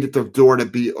 Wait at the door to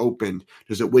be opened?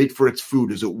 Does it wait for its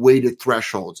food? Does it wait at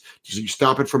thresholds? Does you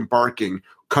stop it from barking?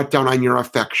 Cut down on your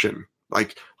affection.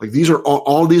 Like these are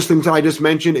all these things that I just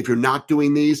mentioned. If you're not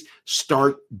doing these,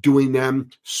 start doing them.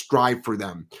 Strive for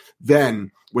them.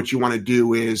 Then what you want to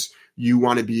do is you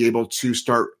want to be able to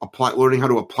start learning how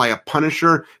to apply a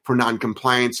punisher for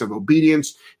noncompliance of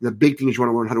obedience. And the big thing is you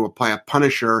want to learn how to apply a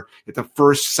punisher at the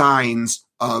first signs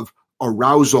of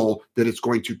arousal that it's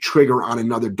going to trigger on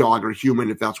another dog or human,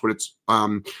 if that's what it's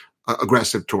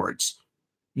aggressive towards.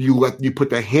 You put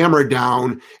the hammer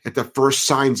down at the first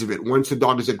signs of it. Once the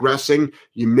dog is aggressing,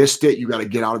 you missed it, you got to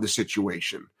get out of the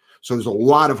situation. So there's a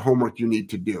lot of homework you need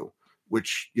to do,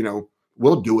 which,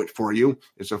 we'll do it for you.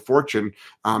 It's a fortune.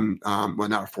 Well,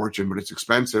 not a fortune, but it's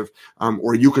expensive.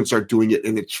 Or you can start doing it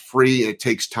and it's free and it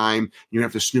takes time. You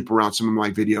have to snoop around some of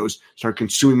my videos, start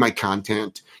consuming my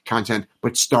content,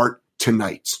 but start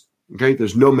tonight. Okay.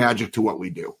 There's no magic to what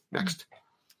we do. Next.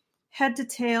 Head to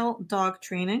tail dog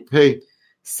training. Hey.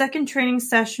 Second training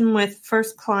session with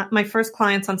my first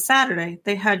clients on Saturday.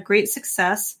 They had great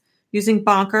success using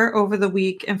Bonker over the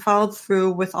week and followed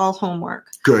through with all homework.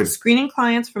 Good. Screening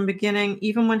clients from beginning,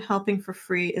 even when helping for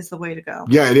free, is the way to go.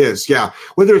 Yeah, it is. Yeah.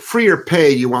 Whether it's free or pay,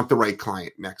 you want the right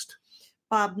client. Next.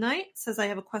 Bob Knight says, I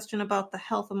have a question about the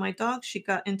health of my dog. She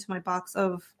got into my box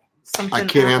of something. I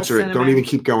can't answer it. Don't even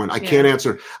keep going. I can't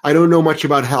answer. I don't know much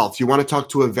about health. You want to talk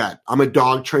to a vet. I'm a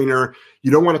dog trainer.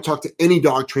 You don't want to talk to any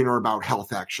dog trainer about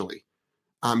health, actually.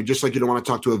 Just like you don't want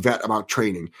to talk to a vet about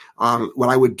training. What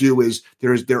I would do is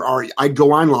I'd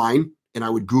go online and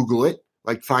I would Google it,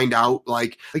 find out,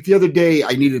 like the other day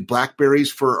I needed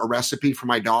blackberries for a recipe for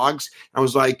my dogs. I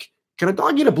was like, can a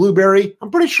dog eat a blueberry?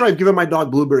 I'm pretty sure I've given my dog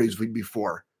blueberries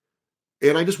before.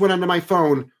 And I just went onto my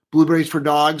phone, blueberries for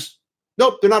dogs.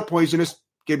 Nope, they're not poisonous.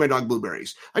 Gave my dog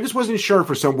blueberries. I just wasn't sure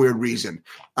for some weird reason.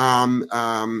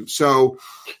 So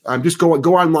just go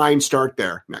online, start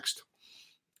there. Next.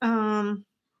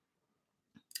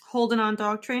 Holding on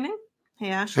dog training. Hey,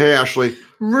 Ashley. Hey, Ashley.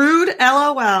 Rude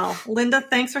LOL. Linda,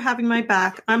 thanks for having my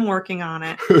back. I'm working on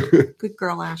it. Good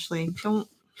girl, Ashley. Don't.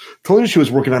 Told you she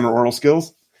was working on her oral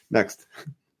skills. Next.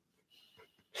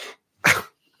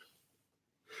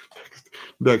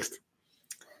 Next.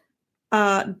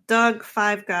 Doug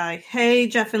 5 Guy. Hey,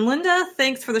 Jeff and Linda.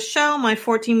 Thanks for the show. My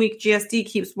 14-week GSD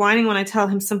keeps whining when I tell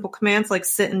him simple commands like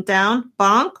sit and down,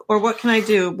 bonk, or what can I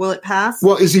do? Will it pass?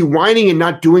 Well, is he whining and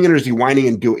not doing it, or is he whining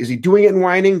and doing it? Is he doing it and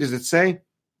whining? Does it say?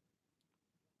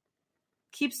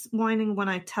 Keeps whining when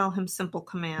I tell him simple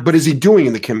commands. But is he doing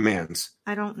in the commands?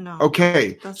 I don't know.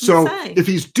 Okay. Doesn't So say. if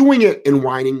he's doing it and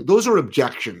whining, those are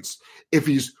objections. If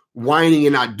he's whining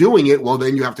and not doing it, well,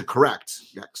 then you have to correct.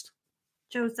 Next.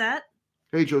 Josette.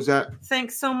 Hey, Josette.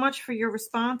 Thanks so much for your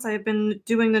response. I've been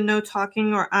doing the no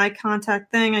talking or eye contact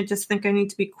thing. I just think I need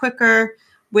to be quicker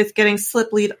with getting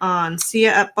slip lead on. See you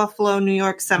at Buffalo, New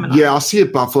York seminar. Yeah, I'll see you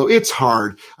at Buffalo. It's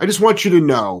hard. I just want you to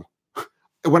know,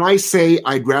 when I say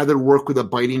I'd rather work with a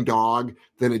biting dog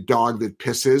than a dog that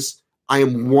pisses, I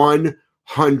am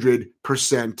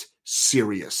 100%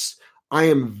 serious. I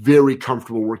am very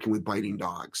comfortable working with biting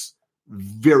dogs.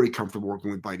 Very comfortable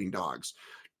working with biting dogs.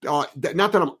 Not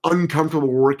that I'm uncomfortable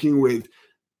working with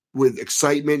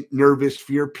excitement, nervous,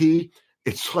 fear pee.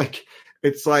 It's like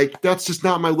that's just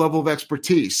not my level of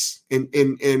expertise. And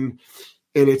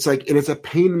it's like, and it's a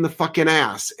pain in the fucking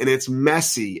ass, and it's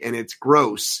messy and it's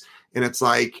gross. And it's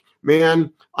like,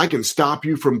 man, I can stop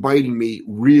you from biting me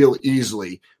real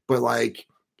easily. But like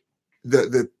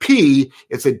the pee,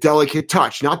 it's a delicate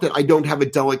touch. Not that I don't have a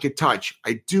delicate touch.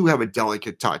 I do have a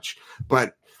delicate touch,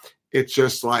 but it's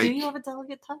just like. Do you have a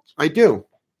delicate touch? I do.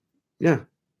 Yeah.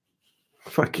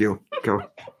 Fuck you. Go.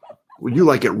 Well, you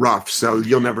like it rough, so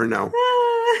you'll never know.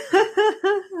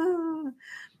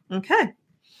 Okay.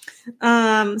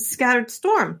 Scattered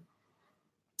Storm.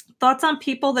 Thoughts on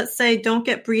people that say don't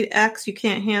get breed X, you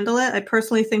can't handle it? I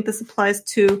personally think this applies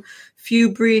to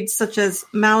few breeds such as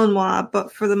Malinois,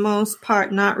 but for the most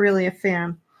part, not really a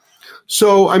fan.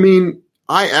 So, I mean,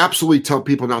 I absolutely tell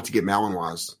people not to get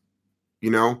Malinois. You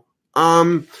know?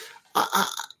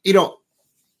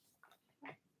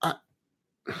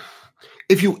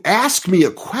 If you ask me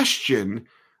a question,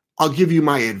 I'll give you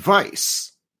my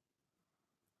advice.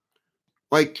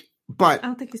 Like, but I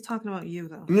don't think he's talking about you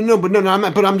though.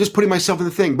 I'm just putting myself in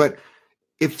the thing. But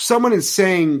if someone is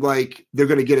saying like they're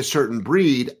going to get a certain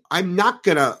breed, I'm not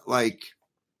going to like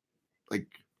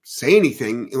say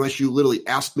anything unless you literally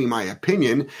ask me my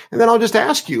opinion, and then I'll just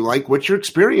ask you like, what's your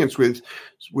experience with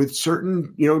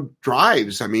certain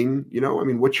drives? I mean,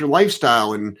 what's your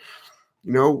lifestyle, and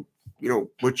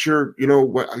what's your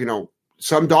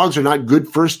some dogs are not good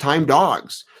first time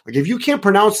dogs. Like if you can't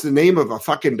pronounce the name of a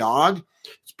fucking dog,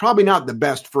 it's probably not the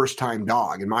best first time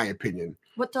dog in my opinion.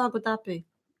 What dog would that be?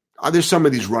 There's some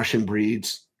of these Russian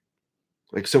breeds.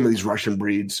 Like some of these Russian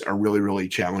breeds are really, really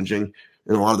challenging.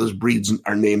 And a lot of those breeds,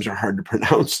 our names are hard to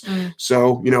pronounce. Mm.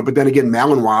 So, but then again,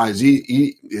 Malinois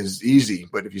is easy.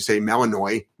 But if you say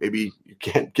Malinois, maybe you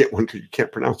can't get one because you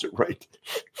can't pronounce it right.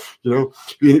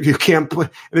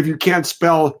 If you can't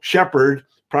spell shepherd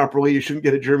properly, you shouldn't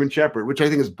get a German shepherd, which I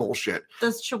think is bullshit.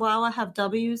 Does Chihuahua have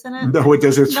W's in it? No, it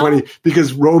doesn't. It's funny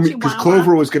because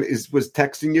Clover was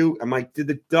texting you. I'm like, did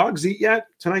the dogs eat yet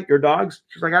tonight? Your dogs?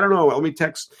 She's like, I don't know. Let me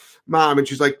text Mom. And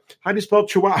she's like, how do you spell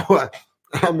Chihuahua?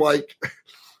 I'm like,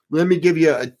 let me give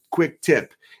you a quick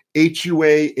tip.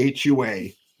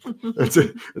 H-U-A. That's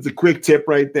a quick tip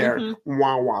right there. Mm-hmm.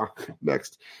 Wawa.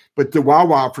 Next. But the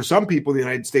Wawa for some people in the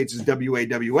United States is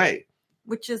W-A-W-A.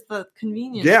 Which is the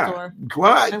convenience store.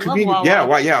 What? Convenient. Yeah.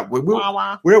 Well, yeah.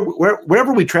 Wawa.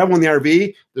 Wherever we travel in the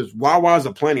RV, there's Wawas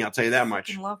aplenty. I'll tell you that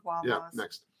much. I love Wawas. Yeah.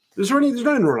 Next. There's none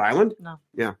in Rhode Island. No.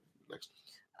 Yeah. Next.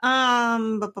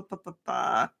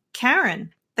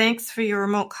 Karen. Thanks for your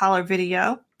remote collar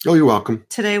video. Oh, you're welcome.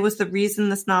 Today was the reason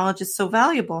this knowledge is so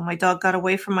valuable. My dog got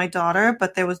away from my daughter,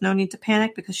 but there was no need to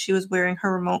panic because she was wearing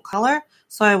her remote collar,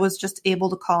 so I was just able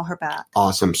to call her back.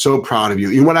 Awesome. So proud of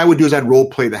you. And what I would do is I'd role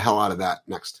play the hell out of that.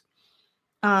 Next.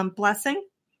 Blessing.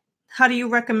 How do you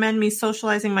recommend me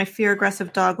socializing my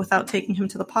fear-aggressive dog without taking him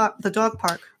to the dog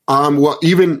park? Well,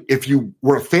 even if you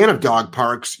were a fan of dog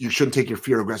parks, you shouldn't take your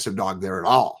fear-aggressive dog there at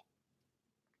all.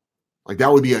 Like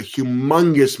that would be a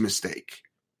humongous mistake.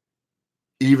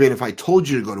 Even if I told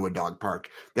you to go to a dog park,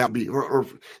 that would be, or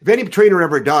if any trainer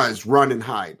ever does, run and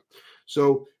hide.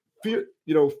 So fear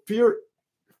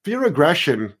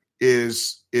aggression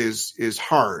is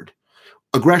hard.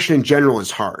 Aggression in general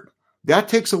is hard. That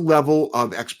takes a level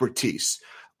of expertise.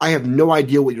 I have no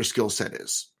idea what your skill set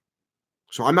is.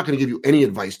 So I'm not going to give you any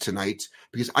advice tonight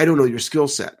because I don't know your skill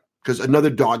set, because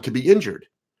another dog could be injured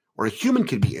or a human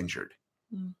could be injured.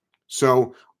 Mm.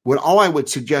 So all I would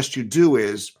suggest you do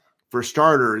is, for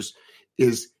starters,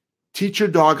 is teach your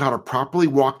dog how to properly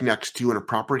walk next to you in a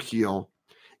proper heel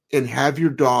and have your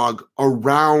dog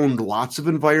around lots of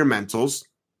environmentals.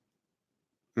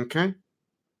 Okay?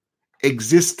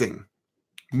 Existing.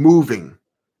 moving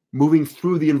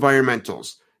through the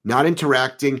environmentals, not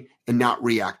interacting and not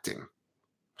reacting.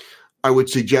 I would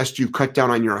suggest you cut down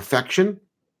on your affection.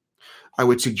 I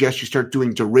would suggest you start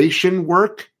doing duration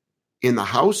work in the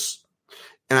house.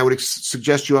 And I would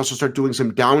suggest you also start doing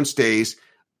some downstays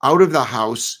out of the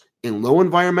house in low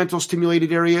environmental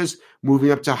stimulated areas,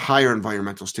 moving up to higher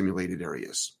environmental stimulated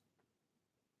areas.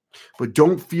 But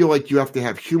don't feel like you have to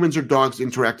have humans or dogs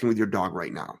interacting with your dog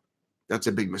right now. That's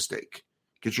a big mistake.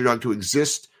 Get your dog to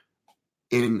exist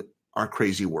in our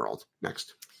crazy world.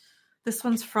 Next. This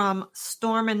one's from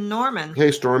Stormin Norman.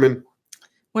 Hey, Stormin.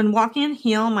 When walking in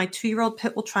heel, my 2-year-old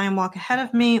Pit will try and walk ahead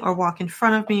of me or walk in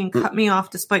front of me and cut me off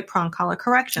despite prong collar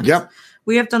corrections. Yep.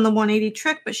 We have done the 180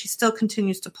 trick, but she still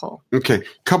continues to pull. Okay.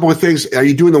 Couple of things. Are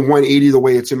you doing the 180 the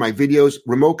way it's in my videos?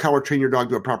 Remote collar, train your dog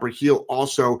to a proper heel.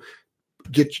 Also,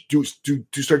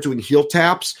 start doing heel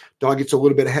taps. Dog gets a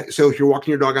little bit ahead. So if you're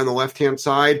walking your dog on the left-hand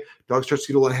side, dog starts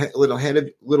to get a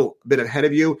little bit ahead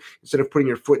of you. Instead of putting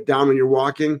your foot down when you're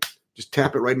walking, just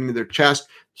tap it right into their chest.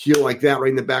 Heel like that, right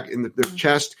in the back, in their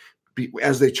chest.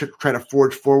 As they try to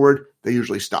forge forward, they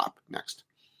usually stop. Next.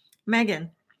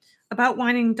 Megan, about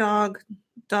whining dog.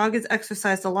 Dog is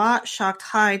exercised a lot. Shocked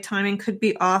high. Timing could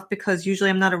be off because usually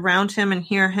I'm not around him and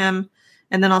hear him,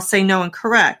 and then I'll say no and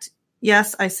correct.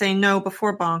 Yes, I say no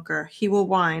before bonker. He will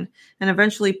whine and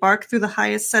eventually bark through the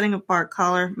highest setting of bark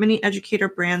collar. Mini Educator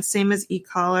brand, same as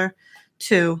e-collar,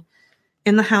 too.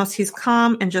 In the house, he's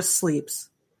calm and just sleeps.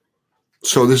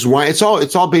 So this is why it's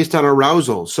all based on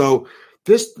arousal. So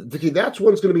that's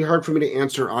one's going to be hard for me to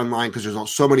answer online because there's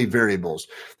so many variables.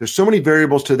 There's so many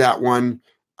variables to that one,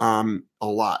 a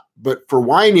lot. But for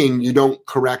whining, you don't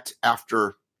correct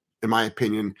after, in my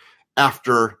opinion,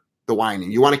 after the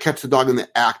whining. You want to catch the dog in the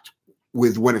act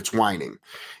with when it's whining.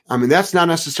 I mean, that's not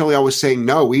necessarily always saying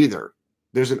no either.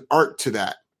 There's an art to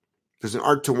that. There's an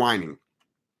art to whining.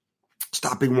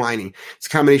 Stopping whining. It's a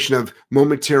combination of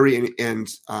momentary and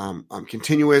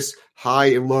continuous, high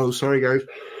and low. Sorry, guys.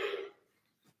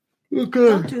 Okay.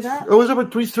 Don't do that. I was up at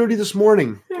 3:30 this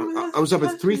morning. I was up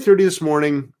at 3:30 this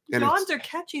morning. And yawns are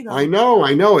catchy, though. I know.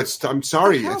 I'm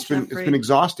sorry. It's been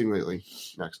exhausting lately.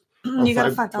 Next. You got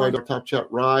a $5 top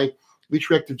chat. Rye. Leash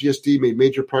reactive GSD made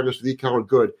major progress with e-collar.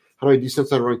 Good. How do I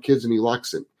desensitize around kids and he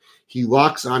locks it? He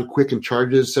locks on quick and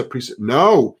charges. Set preset.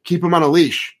 No. Keep him on a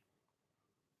leash.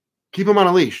 Keep him on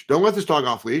a leash. Don't let this dog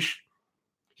off leash.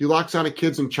 He locks on at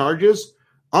kids and charges.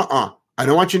 I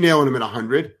don't want you nailing him at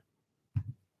 100.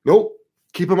 Nope.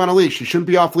 Keep him on a leash. He shouldn't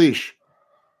be off leash.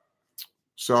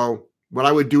 So what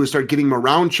I would do is start getting him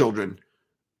around children,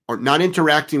 or not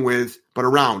interacting with, but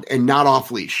around, and not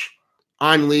off leash.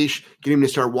 On leash, get him to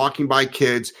start walking by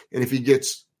kids. And if he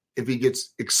gets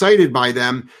excited by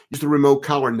them, use the remote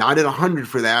collar, not at 100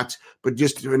 for that, but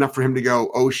just enough for him to go,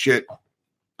 oh shit,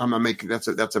 I'm gonna make that's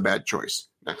a bad choice.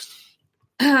 Next.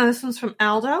 This one's from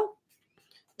Aldo.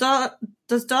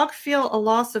 Does dog feel a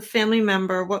loss of family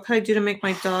member? What could I do to make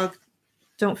my dog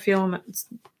don't feel him?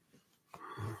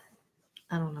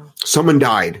 I don't know. Someone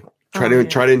died. Try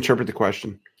to interpret the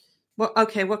question. Well,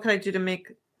 okay. What could I do to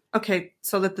make? Okay,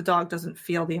 so that the dog doesn't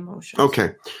feel the emotions.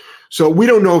 Okay, so we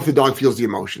don't know if the dog feels the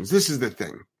emotions. This is the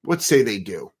thing. Let's say they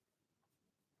do.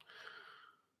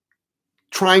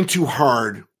 Trying too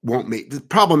hard won't make. The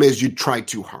problem is you try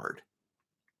too hard.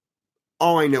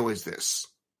 All I know is this.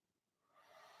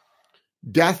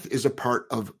 Death is a part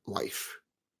of life.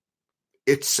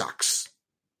 It sucks.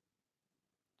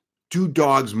 Do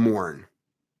dogs mourn?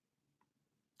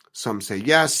 Some say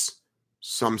yes,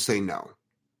 some say no.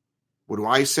 What do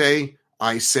I say?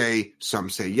 I say some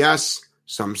say yes,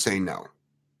 some say no.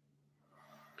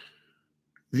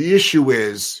 The issue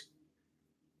is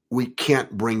we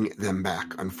can't bring them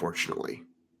back, unfortunately.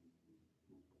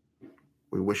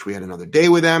 We wish we had another day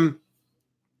with them.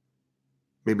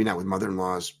 Maybe not with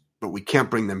mother-in-laws, but we can't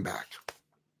bring them back.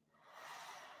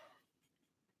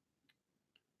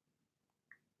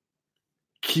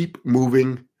 Keep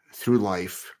moving through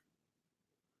life.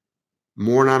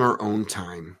 Mourn on our own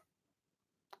time.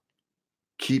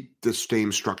 Keep the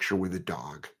same structure with the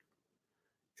dog.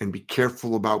 And be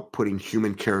careful about putting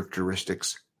human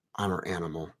characteristics on our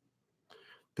animal.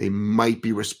 They might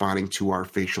be responding to our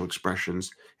facial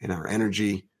expressions and our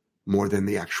energy more than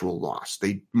the actual loss.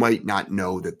 They might not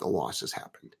know that the loss has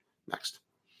happened. Next.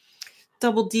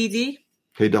 Double DD.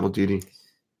 Hey, Double DD.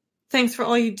 Thanks for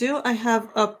all you do. I have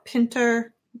a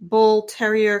Pinter Bull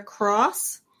Terrier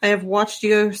cross. I have watched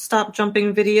your stop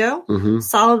jumping video. Mm-hmm.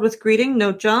 Solid with greeting,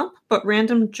 no jump, but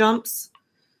random jumps.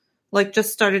 Like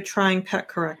just started trying pet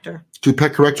corrector. Do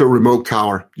pet corrector or remote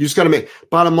collar. You just got to make,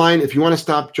 bottom line, if you want to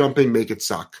stop jumping, make it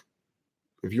suck.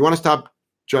 If you want to stop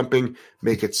jumping,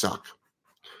 make it suck.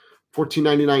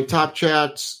 $14.99 Top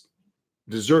Chats.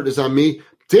 Dessert is on me.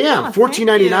 Damn, Oh,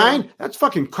 $14.99? That's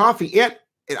fucking coffee. And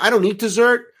I don't eat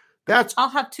dessert. I'll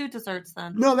have 2 desserts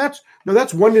then. No,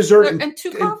 that's one dessert and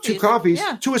 2 coffees. 2 coffees,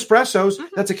 Yeah. 2 espressos. Mhm.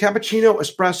 That's a cappuccino,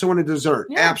 espresso, and a dessert.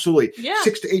 Yeah. Absolutely. Yeah.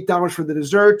 $6 to $8 for the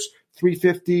desserts,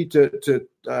 $3.50 to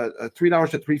 $3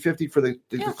 to $3.50 for the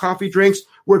coffee drinks.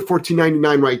 We're at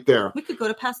 $14.99 right there. We could go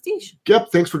to Pastiche.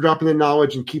 Yep. Thanks for dropping the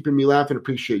knowledge and keeping me laughing.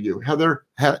 Appreciate you, Heather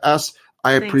S.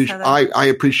 I appreciate Heather. I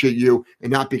appreciate you, and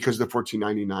not because of the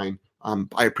 $14.99.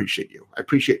 I appreciate you. I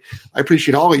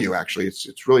appreciate all of you. Actually,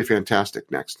 it's really fantastic.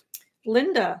 Next.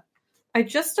 Linda, I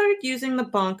just started using the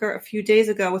bonker a few days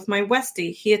ago with my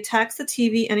Westie. He attacks the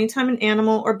TV anytime an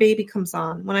animal or baby comes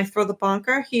on. When I throw the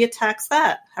bonker, he attacks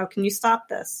that. How can you stop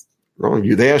this? Oh,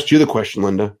 they asked you the question,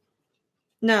 Linda.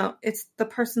 No, it's the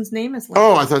person's name is Linda.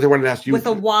 Oh, I thought they wanted to ask you. With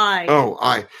a Y.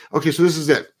 Oh, okay, so this is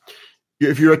it.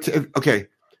 If you're okay,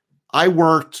 I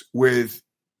worked with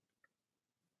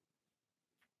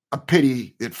a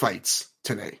pitty that fights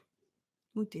today.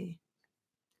 Oh, dear.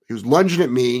 He was lunging at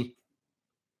me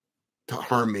to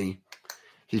harm me.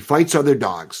 He fights other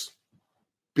dogs.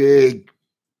 Big,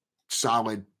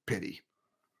 solid pitty.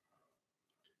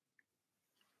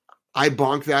 I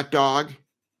bonked that dog.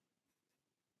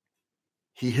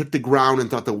 He hit the ground and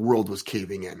thought the world was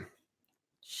caving in.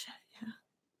 Shit, yeah.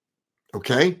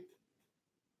 Okay?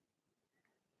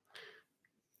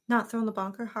 Not throwing the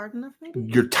bonker hard enough, maybe?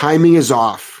 Your timing is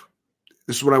off.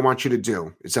 This is what I want you to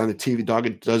do. It's on the TV.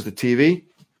 Dog does the TV.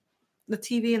 The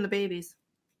TV and the babies.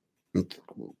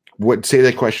 What? Say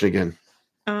that question again.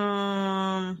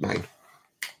 9. 9.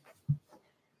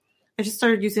 I just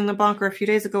started using the bonker a few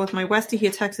days ago with my Westie. He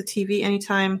attacks the TV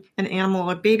anytime an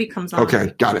animal or baby comes on.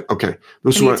 Okay, got it. Okay.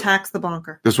 And he attacks the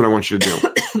bonker. This is what I want you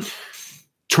to do.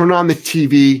 Turn on the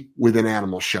TV with an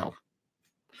animal show.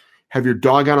 Have your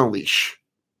dog on a leash.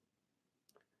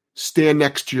 Stand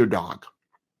next to your dog.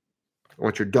 I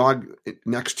want your dog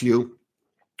next to you.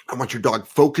 I want your dog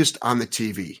focused on the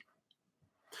TV.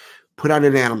 Put on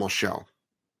an animal show.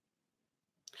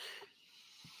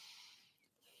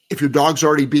 If your dog's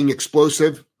already being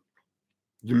explosive,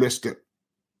 you missed it.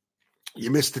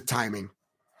 You missed the timing.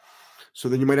 So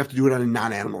then you might have to do it on a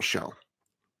non-animal show.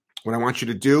 What I want you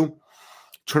to do,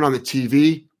 turn on the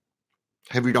TV,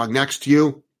 have your dog next to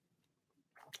you.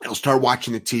 He'll start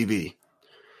watching the TV.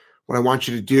 What I want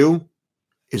you to do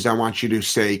is I want you to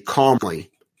say calmly,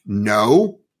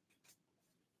 no,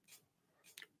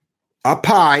 up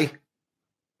high.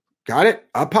 Got it?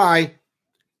 Up high.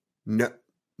 No,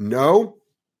 no.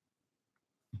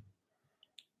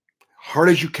 Hard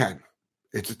as you can.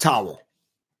 It's a towel.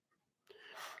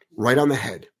 Right on the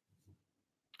head.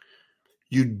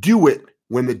 You do it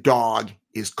when the dog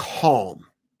is calm.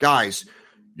 Guys,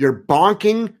 your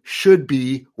bonking should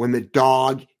be when the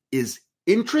dog is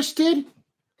interested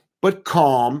but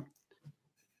calm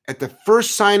at the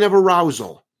first sign of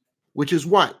arousal, which is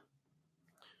what?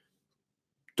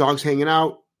 Dog's hanging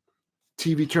out,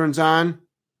 TV turns on.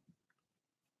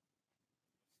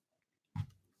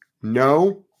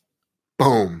 No.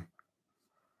 Boom.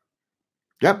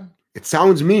 Yep. It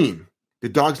sounds mean. The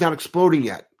dog's not exploding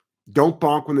yet. Don't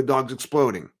bonk when the dog's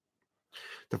exploding.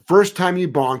 The first time you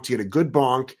bonked, you had a good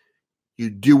bonk.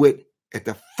 You do it at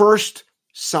the first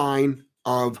sign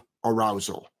of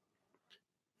arousal.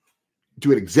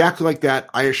 Do it exactly like that.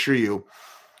 I assure you.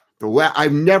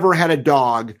 I've never had a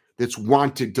dog that's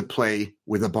wanted to play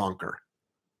with a bonker.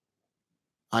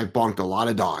 I've bonked a lot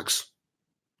of dogs.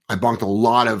 I bonked a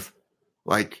lot of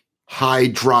high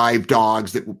drive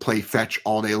dogs that will play fetch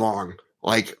all day long,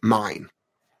 like mine.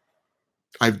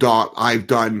 I've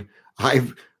bonked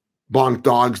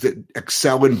dogs that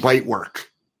excel in bite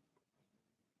work.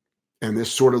 And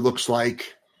this sort of looks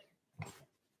like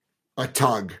a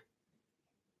tug.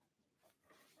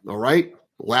 All right?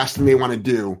 The last thing they want to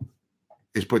do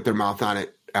is put their mouth on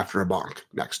it after a bonk.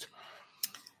 Next.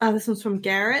 This one's from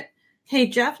Garrett. Hey,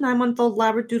 Jeff, 9-month-old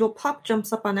Labradoodle pup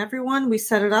jumps up on everyone. We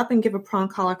set it up and give a prong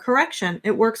collar correction.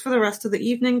 It works for the rest of the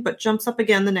evening, but jumps up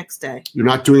again the next day. You're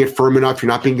not doing it firm enough.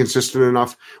 You're not being consistent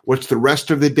enough. What's the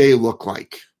rest of the day look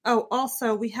like? Oh,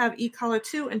 also, we have e-collar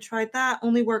too and tried that.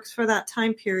 Only works for that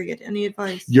time period. Any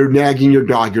advice? You're nagging your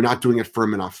dog. You're not doing it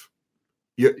firm enough.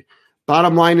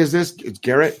 Bottom line is this. It's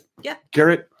Garrett. Yeah.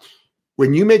 Garrett,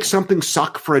 when you make something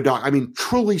suck for a dog,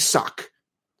 truly suck,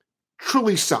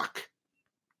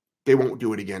 they won't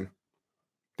do it again.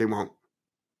 They won't.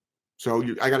 So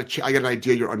I got an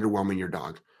idea you're underwhelming your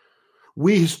dog.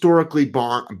 We historically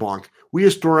bonk. We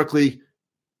historically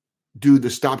do the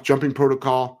stop jumping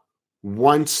protocol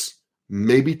once,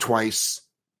 maybe twice,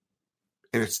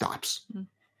 and it stops. Mm-hmm.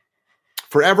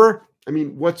 Forever, I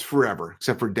mean, what's forever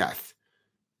except for death?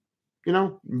 You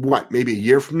know, what, maybe a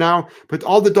year from now? But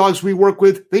all the dogs we work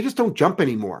with, they just don't jump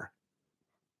anymore.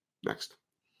 Next.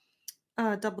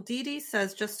 Double DD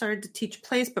says, just started to teach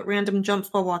place, but random jumps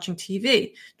while watching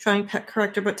TV. Trying pet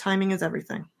corrector, but timing is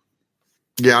everything.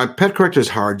 Yeah, pet corrector is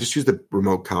hard. Just use the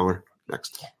remote collar.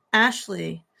 Next.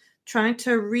 Ashley, trying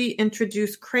to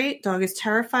reintroduce crate. Dog is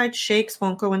terrified, shakes,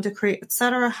 won't go into crate,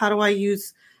 etc. How do I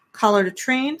use collar to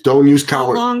train? Don't use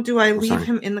collar. How long do I leave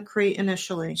him in the crate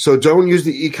initially? So don't use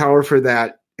the e-collar for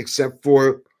that, except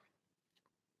for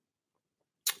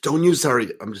don't use,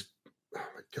 sorry, I'm just, oh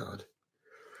my God.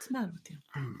 What's the matter with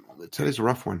you? Today's a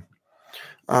rough one.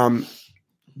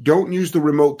 Don't use the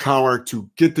remote collar to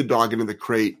get the dog into the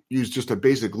crate. Use just a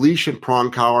basic leash and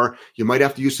prong collar. You might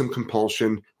have to use some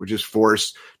compulsion, which is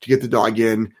force, to get the dog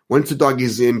in. Once the dog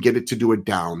is in, get it to do it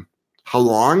down. How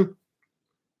long?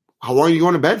 How long are you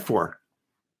going to bed for?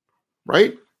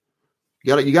 Right?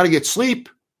 You got to get sleep.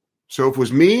 So if it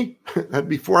was me, that'd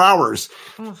be 4 hours.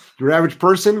 Oh. Your average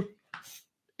person,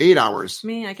 8 hours.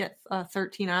 Me, I get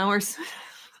 13 hours.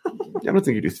 I don't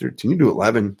think you do 13. You do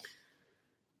 11.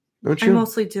 Don't you? I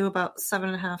mostly do about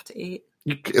 7.5 to 8.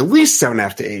 At least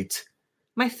 7.5 to 8.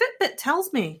 My Fitbit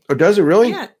tells me. Oh, does it really?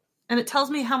 Yeah. And it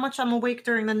tells me how much I'm awake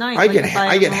during the night. I get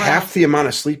half the amount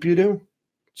of sleep you do.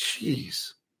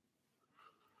 Jeez.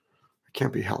 I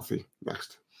can't be healthy.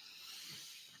 Next.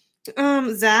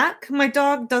 Zach, my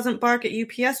dog doesn't bark at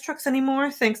UPS trucks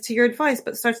anymore, thanks to your advice,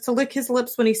 but starts to lick his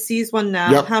lips when he sees one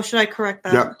now. Yep. How should I correct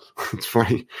that? Yep. It's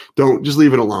funny. Just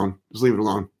leave it alone. Just leave it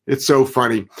alone. It's so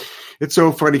funny. It's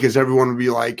so funny because everyone would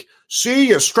be like, see,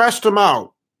 you stressed him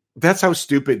out. That's how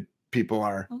stupid people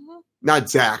are. Mm-hmm. Not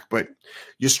Zach, but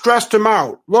you stressed him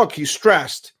out. Look, he's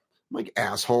stressed. I'm like,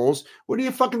 assholes. What do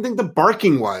you fucking think the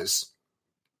barking was?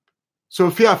 So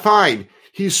if, yeah, fine.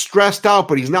 He's stressed out,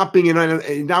 but he's not being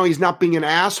now he's not being an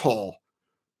asshole.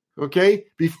 Okay?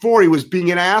 Before he was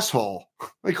being an asshole.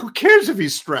 Like, who cares if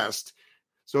he's stressed?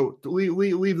 So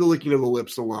leave the licking of the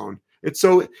lips alone. It's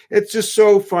just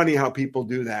so funny how people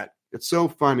do that. It's so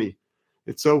funny.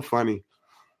 It's so funny.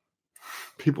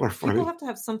 People are funny. People have to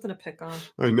have something to pick on.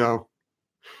 I know.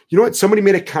 You know what? Somebody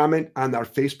made a comment on our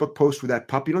Facebook post with that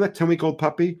puppy. You know that 10-week-old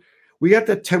puppy? We got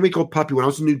that 10-week-old puppy when I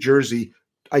was in New Jersey.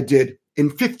 I did. In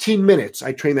 15 minutes,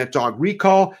 I trained that dog.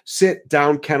 Recall, sit,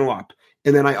 down, kennel up.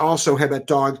 And then I also had that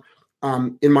dog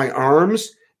in my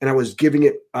arms, and I was giving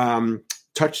it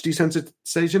touch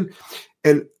desensitization.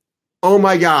 And, oh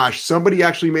my gosh, somebody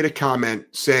actually made a comment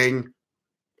saying,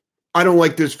 I don't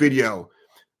like this video.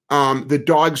 The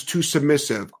dog's too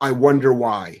submissive. I wonder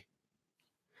why.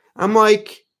 I'm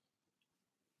like,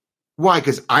 why?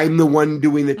 Because I'm the one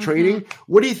doing the training?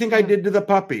 What do you think I did to the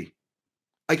puppy?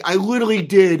 Like, I literally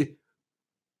did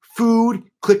food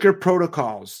clicker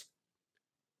protocols.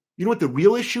 You know what the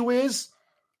real issue is?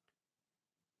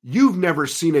 You've never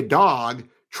seen a dog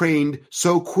trained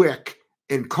so quick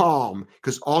and calm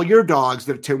because all your dogs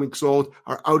that are 10 weeks old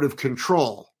are out of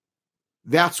control.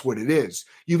 That's what it is.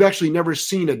 You've actually never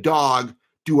seen a dog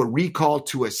do a recall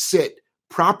to a sit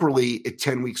properly at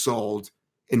 10 weeks old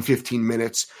in 15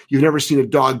 minutes. You've never seen a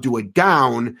dog do a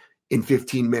down in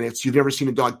 15 minutes. You've never seen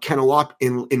a dog kennel up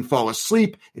and fall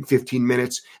asleep in 15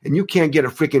 minutes. And you can't get a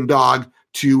freaking dog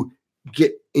to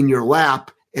get in your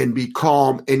lap and be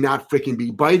calm and not freaking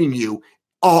be biting you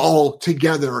all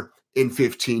together in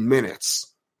 15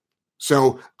 minutes.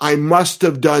 So I must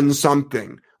have done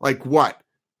something. Like what?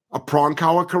 A prong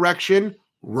collar correction?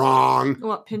 Wrong.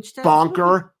 What, pinch tip?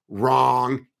 Bonker?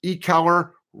 Wrong.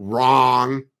 E-collar?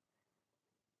 Wrong.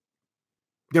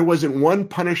 There wasn't one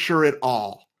punisher at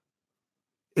all.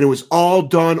 And it was all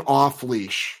done off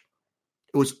leash.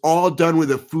 It was all done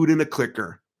with a food and a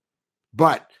clicker.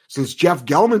 But since Jeff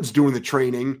Gelman's doing the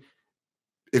training,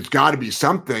 it's got to be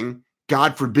something.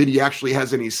 God forbid he actually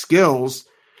has any skills.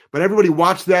 But everybody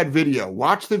watch that video.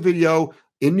 Watch the video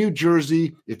in New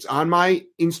Jersey. It's on my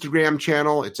Instagram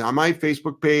channel. It's on my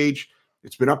Facebook page.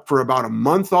 It's been up for about a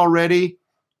month already.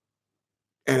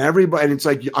 And everybody, and it's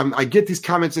like, I get these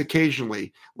comments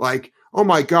occasionally, like, oh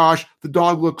my gosh, the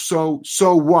dog looks so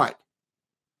what?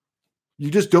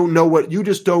 You just don't know what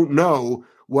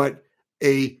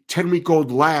a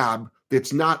 10-week-old lab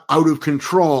that's not out of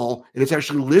control and it's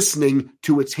actually listening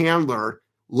to its handler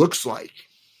looks like.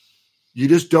 You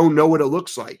just don't know what it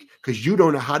looks like because you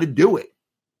don't know how to do it.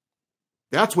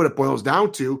 That's what it boils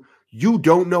down to. You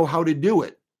don't know how to do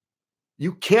it.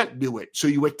 You can't do it, so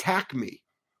you attack me.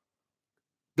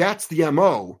 That's the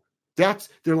MO.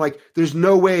 They're like, there's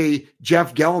no way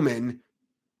Jeff Gelman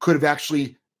could have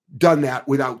actually done that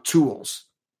without tools.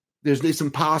 It's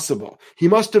impossible. He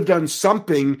must have done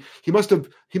something. He must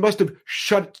have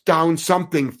shut down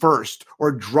something first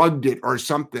or drugged it or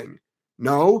something.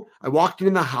 No, I walked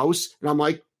in the house and I'm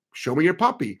like, show me your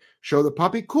puppy. Show the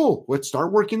puppy. Cool. Let's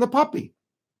start working the puppy.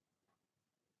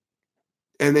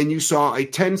 And then you saw a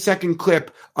 10-second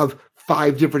clip of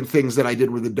 5 different things that I did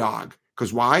with the dog.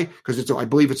 Because why? Because I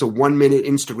believe it's a 1-minute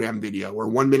Instagram video or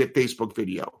 1-minute Facebook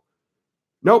video.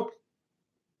 Nope.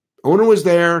 Owner was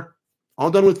there,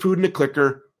 all done with food and a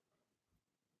clicker.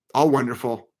 All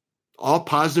wonderful. All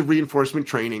positive reinforcement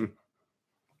training.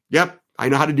 Yep, I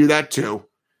know how to do that too.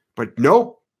 But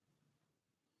nope.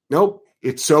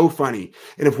 It's so funny.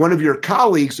 And if one of your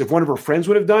colleagues, if one of her friends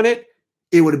would have done it,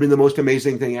 it would have been the most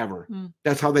amazing thing ever.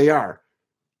 That's how they are.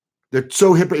 It's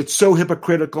so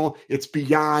hypocritical. It's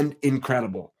beyond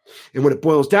incredible. And what it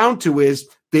boils down to is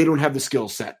they don't have the skill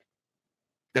set.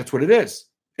 That's what it is.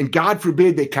 And God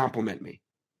forbid they compliment me.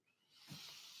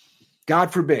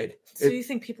 God forbid. So you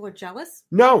think people are jealous?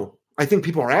 No, I think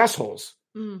people are assholes.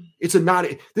 This is not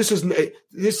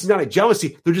a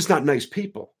jealousy. They're just not nice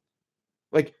people.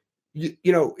 Like,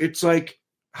 it's like,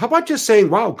 how about just saying,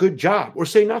 wow, good job, or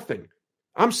say nothing?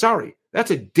 I'm sorry.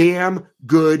 That's a damn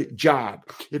good job.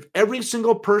 If every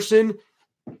single person,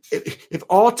 if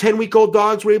all 10-week-old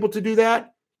dogs were able to do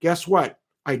that, guess what?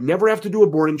 I'd never have to do a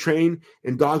board and train,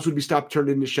 and dogs would be stopped turned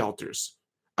into shelters.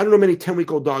 I don't know many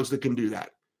 10-week-old dogs that can do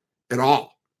that at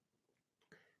all.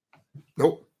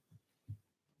 Nope.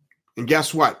 And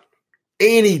guess what?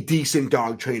 Any decent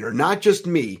dog trainer, not just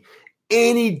me,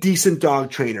 any decent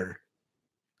dog trainer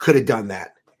could have done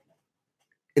that.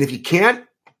 And if you can't,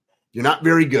 you're not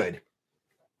very good.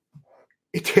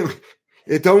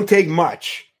 It don't take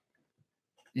much.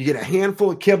 You get a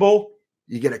handful of kibble,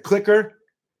 you get a clicker,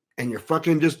 and you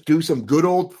fucking just do some good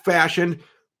old-fashioned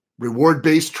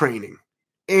reward-based training.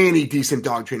 Any decent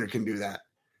dog trainer can do that.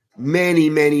 Many,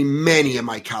 many, many of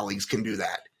my colleagues can do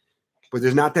that. But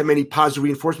there's not that many positive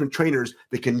reinforcement trainers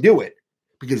that can do it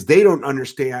because they don't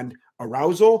understand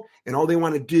arousal, and all they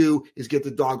want to do is get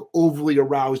the dog overly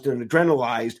aroused and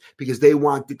adrenalized because they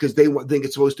think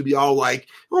it's supposed to be all like,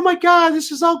 oh my God,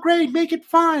 this is all great, make it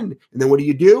fun. And then what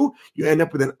do? You end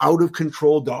up with an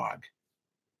out-of-control dog.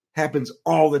 Happens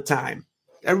all the time.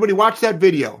 Everybody watch that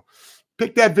video.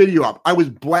 Pick that video up. I was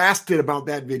blasted about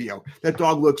that video. That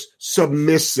dog looks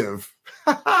submissive.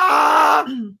 You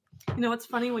know what's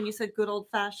funny? When you said good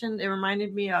old-fashioned, it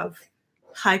reminded me of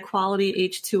high-quality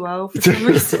H2O for some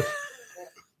reason.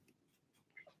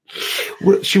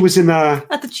 She was in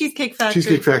at the Cheesecake Factory.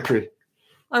 Cheesecake Factory.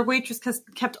 Our waitress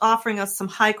kept offering us some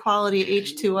high-quality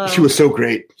H2O. She was so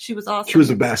great. She was awesome. She was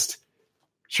the best.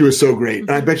 She was so great.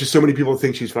 And I bet you so many people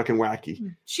think she's fucking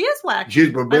wacky. She is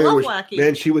wacky. I love wacky.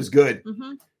 Man, she was good.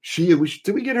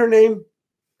 Did we get her name?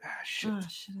 Shit. Oh,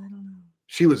 shit, I don't know.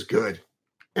 She was good.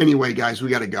 Anyway, guys, we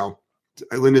got to go.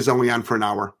 Linda's only on for an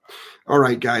hour. All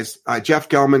right, guys. Jeff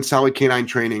Gelman, Solid Canine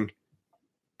Training.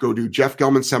 Go to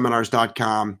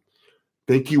jeffgelmanseminars.com.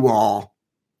 Thank you all.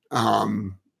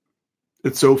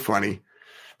 It's so funny,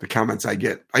 the comments I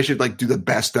get. I should do the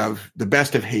best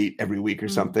of hate every week or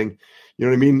something. You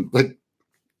know what I mean?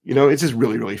 It's just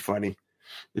really, really funny.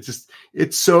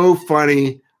 It's so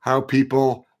funny how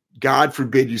people, God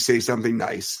forbid you say something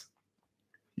nice.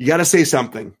 You got to say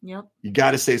something. Yep. You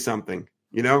got to say something,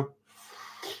 All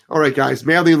right, guys.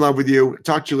 Madly in love with you.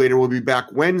 Talk to you later. We'll be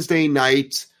back Wednesday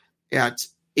night at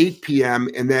 8 p.m.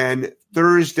 And then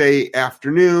Thursday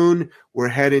afternoon, we're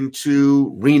heading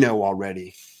to Reno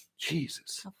already.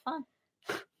 Jesus. Have fun.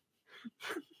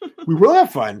 We will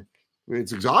have fun.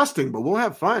 It's exhausting, but we'll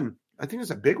have fun. I think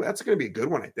that's going to be a good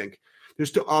one, I think. There's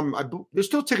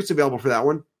still tickets available for that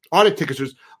one. Audit tickets.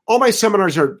 All my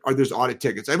seminars there's audit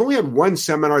tickets. I've only had one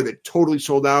seminar that totally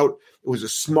sold out. It was a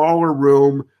smaller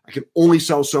room. I can only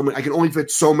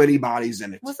fit so many bodies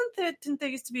in it. Didn't there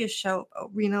used to be a show,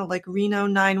 Reno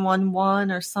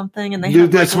 911 or something? And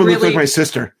that's what looked like my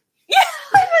sister. Yeah,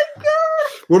 oh my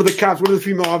God. One of the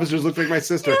female officers looked like my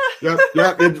sister. Yeah,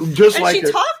 just and like her.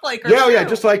 She talked like her. Yeah,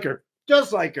 just like her.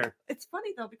 Just like her. It's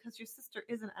funny though because your sister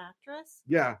is an actress.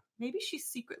 Yeah. Maybe she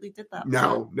secretly did that.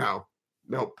 No.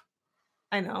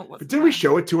 I know. But didn't we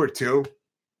show it to her too?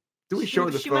 Did we show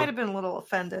her the She phone? might have been a little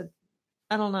offended.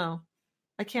 I don't know.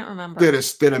 I can't remember. Did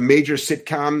a major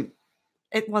sitcom?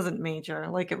 It wasn't major.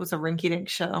 It was a rinky-dink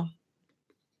show.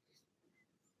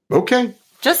 Okay.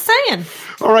 Just saying.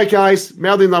 All right, guys.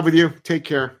 Madly in love with you. Take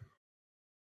care.